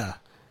hospital. Yeah.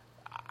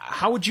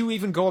 How would you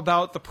even go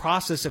about the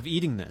process of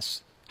eating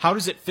this? How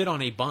does it fit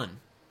on a bun?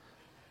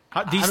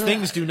 These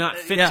things do not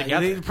fit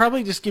together. They'd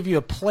probably just give you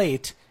a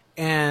plate,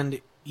 and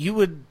you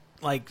would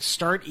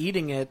start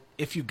eating it.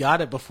 If you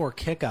got it before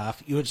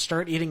kickoff, you would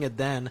start eating it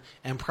then,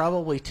 and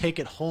probably take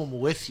it home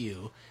with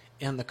you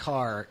in the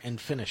car and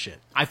finish it.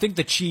 I think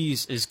the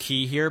cheese is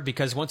key here,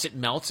 because once it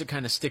melts, it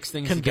kind of sticks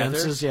things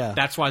Condenses, together. Yeah.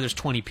 That's why there's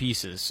 20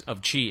 pieces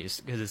of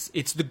cheese, because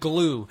it's the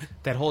glue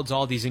that holds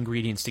all these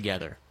ingredients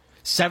together.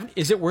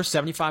 Is it worth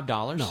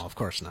 $75? No, of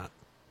course not.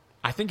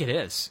 I think it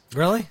is.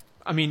 Really?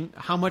 I mean,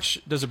 how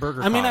much does a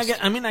burger cost?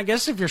 I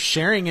guess if you're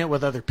sharing it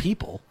with other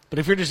people, but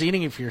if you're just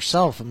eating it for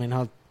yourself, I mean,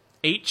 how?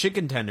 8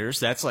 chicken tenders,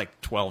 that's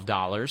like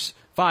 $12.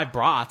 5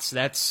 brats,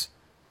 that's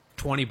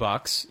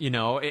 $20. You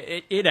know,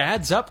 it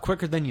adds up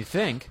quicker than you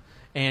think,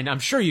 and I'm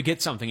sure you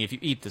get something if you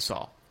eat this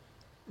all.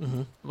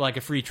 Mm-hmm. Like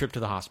a free trip to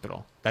the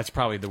hospital. That's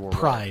probably the word.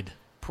 Pride.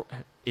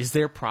 Is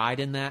there pride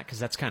in that? Because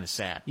that's kind of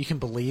sad. You can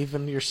believe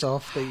in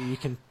yourself that you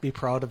can be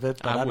proud of it,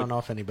 but I don't know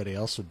if anybody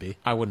else would be.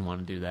 I wouldn't want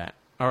to do that.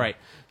 All right,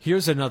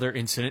 here's another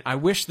incident. I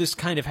wish this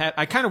kind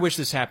of wish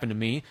this happened to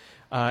me.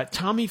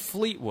 Tommy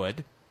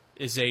Fleetwood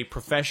is a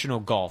professional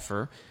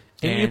golfer.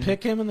 Didn't you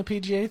pick him in the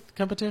PGA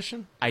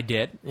competition? I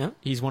did. Yeah.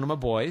 He's one of my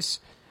boys.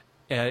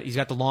 He's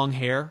got the long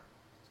hair.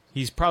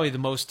 He's probably one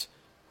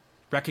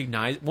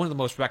of the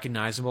most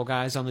recognizable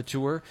guys on the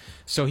tour.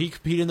 So he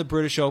competed in the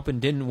British Open,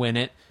 didn't win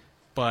it,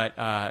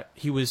 but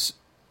he was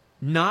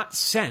not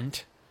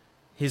sent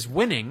his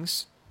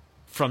winnings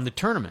from the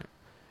tournament.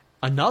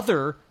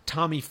 Another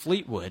Tommy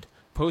Fleetwood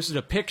posted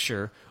a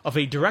picture of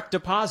a direct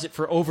deposit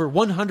for over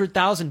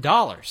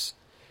 $100,000.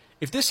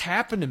 If this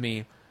happened to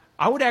me,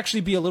 I would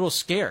actually be a little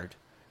scared,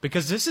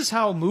 because this is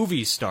how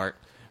movies start,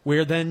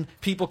 where then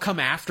people come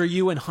after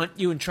you and hunt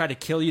you and try to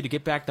kill you to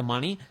get back the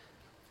money.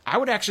 I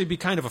would actually be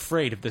kind of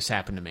afraid if this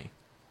happened to me.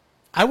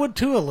 I would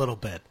too, a little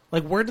bit.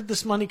 Like, where did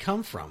this money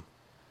come from?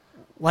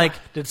 Like,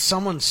 did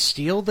someone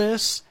steal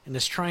this and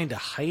is trying to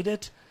hide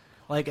it?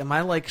 Like, am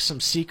I like some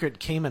secret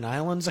Cayman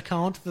Islands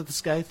account that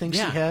this guy thinks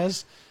he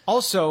has?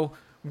 Also,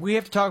 we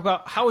have to talk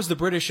about, how is the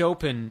British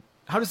Open,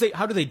 how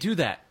do they do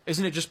that?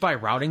 Isn't it just by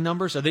routing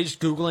numbers? Are they just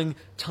Googling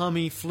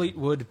Tommy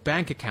Fleetwood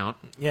bank account?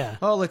 Yeah.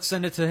 Oh, let's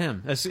send it to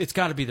him. It's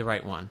got to be the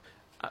right one.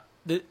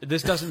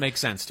 This doesn't make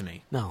sense to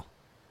me. No.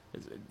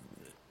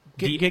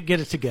 Get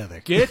it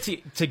together. Get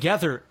it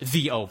together,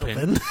 the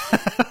Open.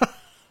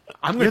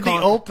 I'm You're the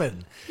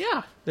Open.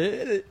 Yeah.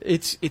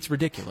 It's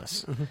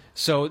ridiculous. Mm-hmm.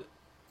 So,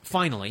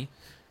 finally,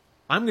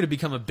 I'm going to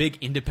become a big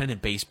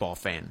independent baseball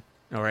fan.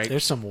 All right.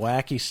 There's some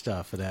wacky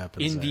stuff that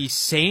happens in the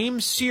same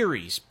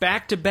series,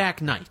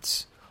 back-to-back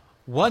nights.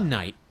 One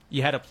night,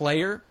 you had a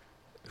player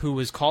who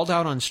was called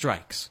out on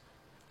strikes,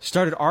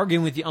 started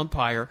arguing with the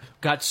umpire,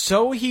 got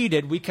so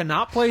heated we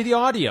cannot play the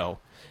audio.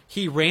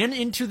 He ran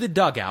into the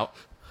dugout,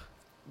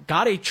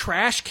 got a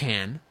trash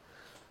can,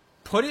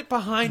 put it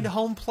behind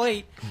home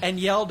plate, and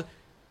yelled,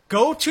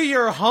 "Go to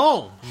your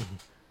home."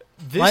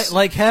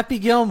 Like Happy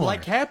Gilmore.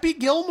 Like Happy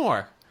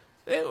Gilmore.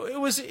 It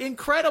was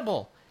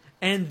incredible.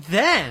 And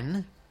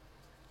then,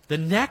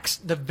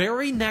 the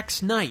very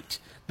next night,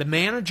 the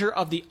manager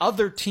of the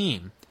other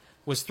team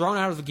was thrown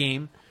out of the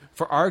game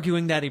for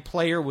arguing that a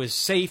player was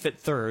safe at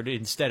third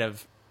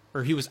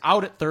he was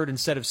out at third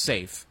instead of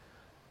safe.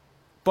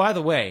 By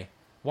the way,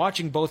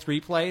 watching both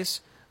replays,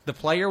 the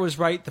player was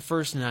right the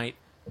first night,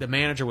 the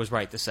manager was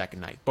right the second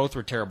night. Both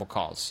were terrible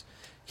calls.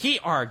 He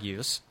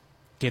argues,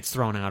 gets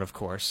thrown out, of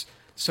course,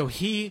 so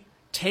he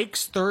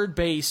takes third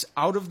base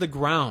out of the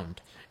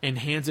ground and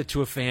hands it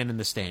to a fan in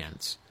the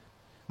stands.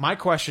 My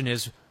question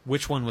is,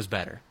 which one was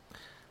better?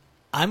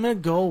 I'm going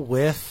to go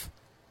with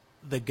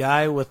the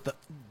guy with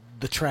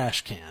the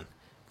trash can,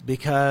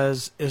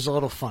 because it was a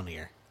little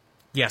funnier.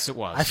 Yes, it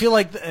was. I feel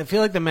like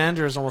the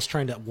manager is almost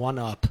trying to one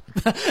up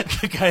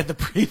the guy the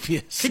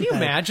previous. Can you night.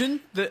 imagine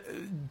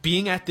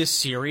being at this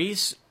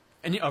series,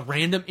 a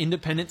random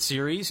independent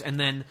series, and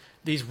then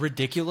these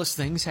ridiculous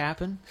things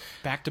happen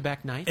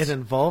back-to-back nights? It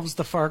involves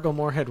the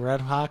Fargo-Moorhead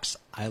Redhawks.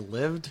 I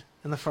lived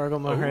in the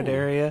Fargo-Moorhead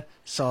area,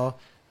 so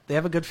they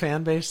have a good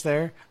fan base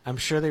there. I'm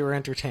sure they were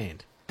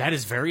entertained. That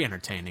is very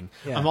entertaining.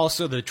 Yeah. I'm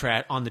also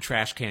on the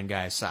trash can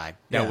guy's side.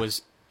 That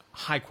was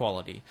high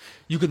quality.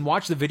 You can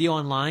watch the video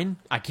online.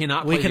 I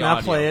cannot play We cannot the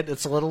audio. play it.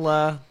 It's a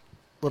little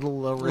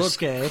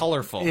risque.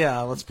 Colorful.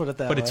 Yeah, let's put it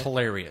that way. But it's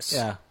hilarious.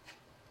 Yeah.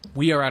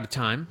 We are out of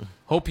time.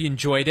 Hope you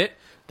enjoyed it.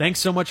 Thanks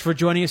so much for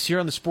joining us here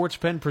on the Sports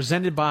Pen,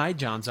 presented by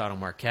John's Auto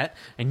Marquette.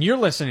 And you're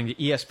listening to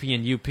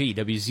ESPN UP,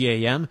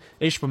 WZAM,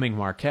 Ishpeming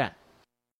Marquette.